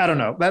 I don't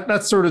know.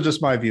 That's sort of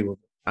just my view of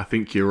it. I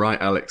think you're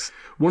right, Alex.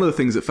 One of the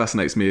things that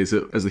fascinates me is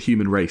that as a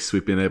human race,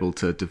 we've been able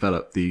to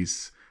develop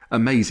these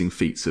amazing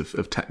feats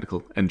of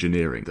technical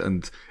engineering.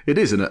 And it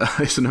is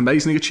it's an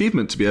amazing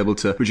achievement to be able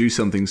to produce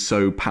something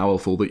so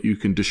powerful that you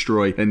can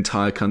destroy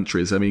entire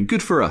countries. I mean,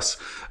 good for us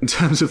in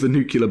terms of the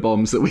nuclear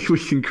bombs that we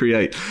can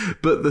create.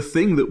 But the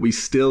thing that we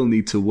still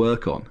need to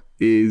work on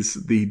is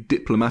the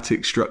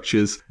diplomatic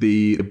structures,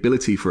 the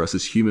ability for us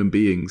as human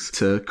beings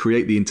to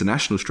create the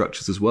international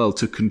structures as well,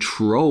 to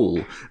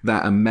control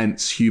that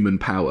immense human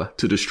power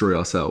to destroy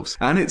ourselves.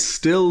 And it's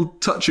still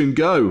touch and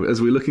go as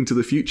we look into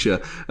the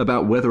future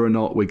about whether or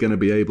not we're going to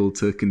be able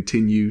to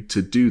continue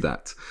to do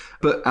that.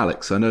 But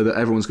Alex, I know that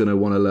everyone's going to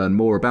want to learn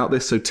more about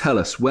this, so tell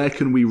us, where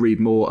can we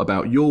read more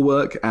about your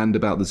work and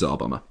about the Tsar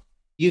Bomba?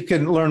 You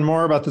can learn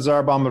more about the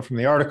Tsar Bomba from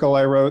the article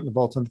I wrote in the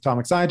Bulletin of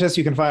Atomic Scientists.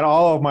 You can find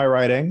all of my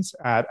writings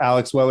at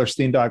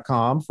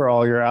alexwellerstein.com for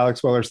all your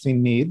Alex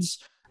Wellerstein needs.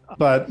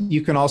 But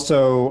you can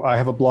also, I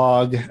have a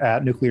blog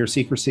at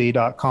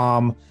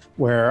nuclearsecrecy.com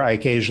where I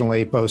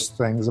occasionally post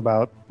things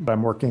about what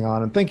I'm working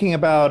on and thinking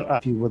about.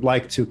 If you would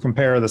like to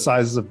compare the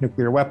sizes of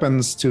nuclear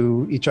weapons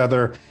to each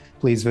other,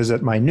 please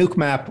visit my Nuke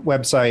Map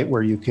website,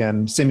 where you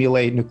can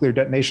simulate nuclear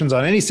detonations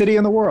on any city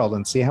in the world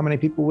and see how many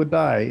people would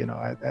die,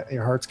 at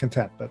your heart's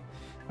content. But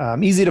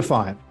easy to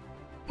find.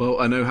 Well,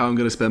 I know how I'm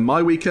going to spend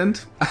my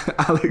weekend.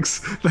 Alex,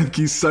 thank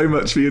you so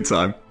much for your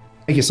time.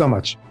 Thank you so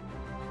much.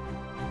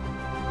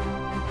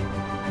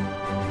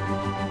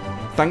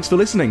 Thanks for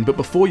listening, but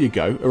before you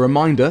go, a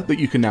reminder that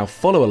you can now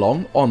follow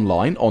along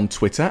online on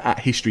Twitter at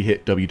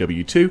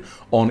HistoryHitWW2,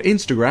 on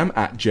Instagram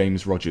at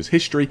James Rogers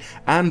History,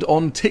 and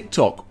on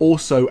TikTok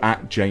also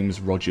at James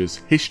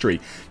Rogers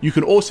History. You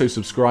can also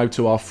subscribe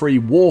to our free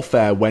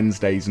Warfare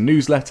Wednesdays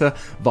newsletter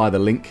via the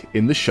link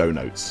in the show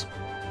notes.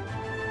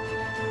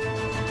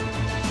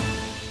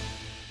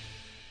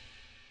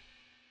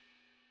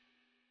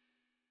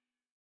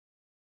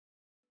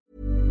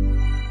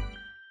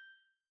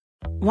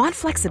 Want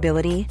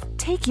flexibility?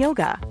 Take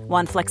yoga.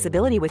 Want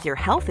flexibility with your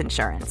health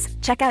insurance?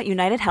 Check out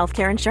United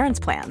Healthcare Insurance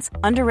Plans.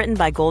 Underwritten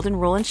by Golden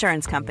Rule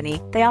Insurance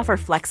Company, they offer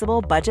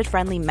flexible,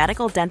 budget-friendly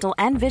medical, dental,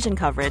 and vision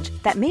coverage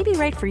that may be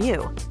right for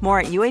you. More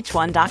at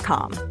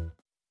uh1.com.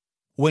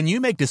 When you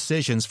make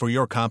decisions for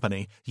your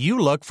company, you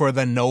look for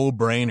the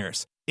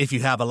no-brainers. If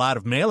you have a lot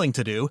of mailing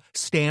to do,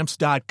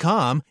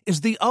 Stamps.com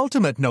is the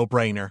ultimate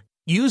no-brainer.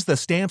 Use the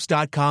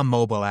Stamps.com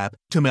mobile app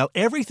to mail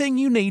everything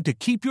you need to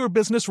keep your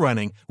business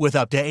running with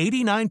up to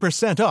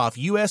 89% off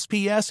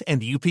USPS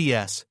and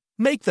UPS.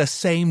 Make the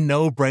same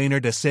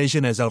no-brainer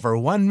decision as over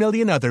 1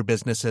 million other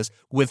businesses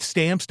with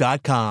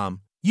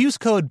Stamps.com. Use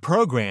code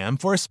PROGRAM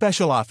for a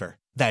special offer.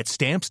 That's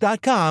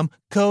Stamps.com,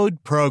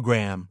 code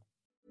PROGRAM.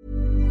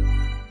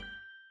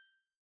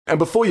 And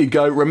before you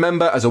go,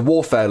 remember, as a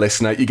Warfare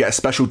listener, you get a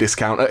special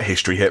discount at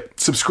History Hit.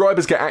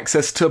 Subscribers get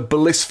access to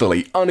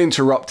blissfully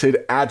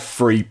uninterrupted,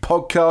 ad-free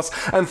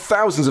podcasts and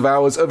thousands of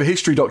hours of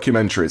history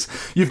documentaries.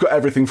 You've got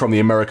everything from the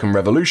American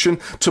Revolution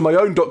to my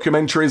own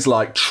documentaries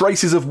like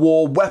Traces of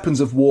War, Weapons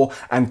of War,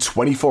 and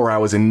 24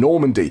 Hours in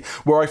Normandy,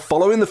 where I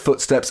follow in the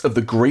footsteps of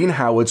the Green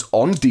Howards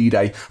on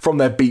D-Day, from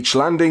their beach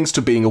landings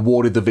to being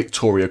awarded the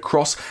Victoria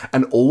Cross,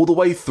 and all the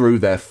way through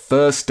their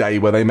first day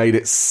where they made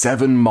it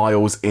 7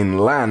 miles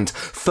inland,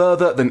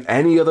 further than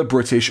any other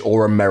British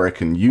or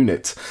American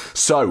unit.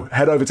 So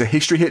head over to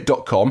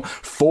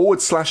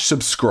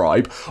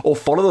historyhit.com/subscribe or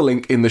follow the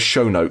link in the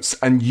show notes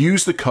and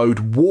use the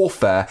code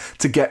WARFARE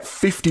to get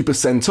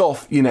 50%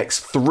 off your next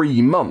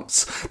 3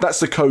 months.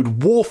 That's the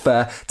code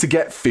WARFARE to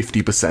get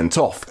 50%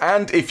 off.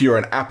 And if you're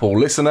an Apple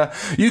listener,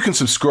 you can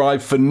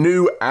subscribe for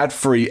new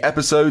ad-free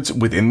episodes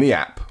within the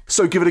app.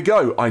 So give it a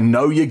go. I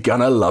know you're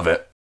gonna love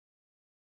it.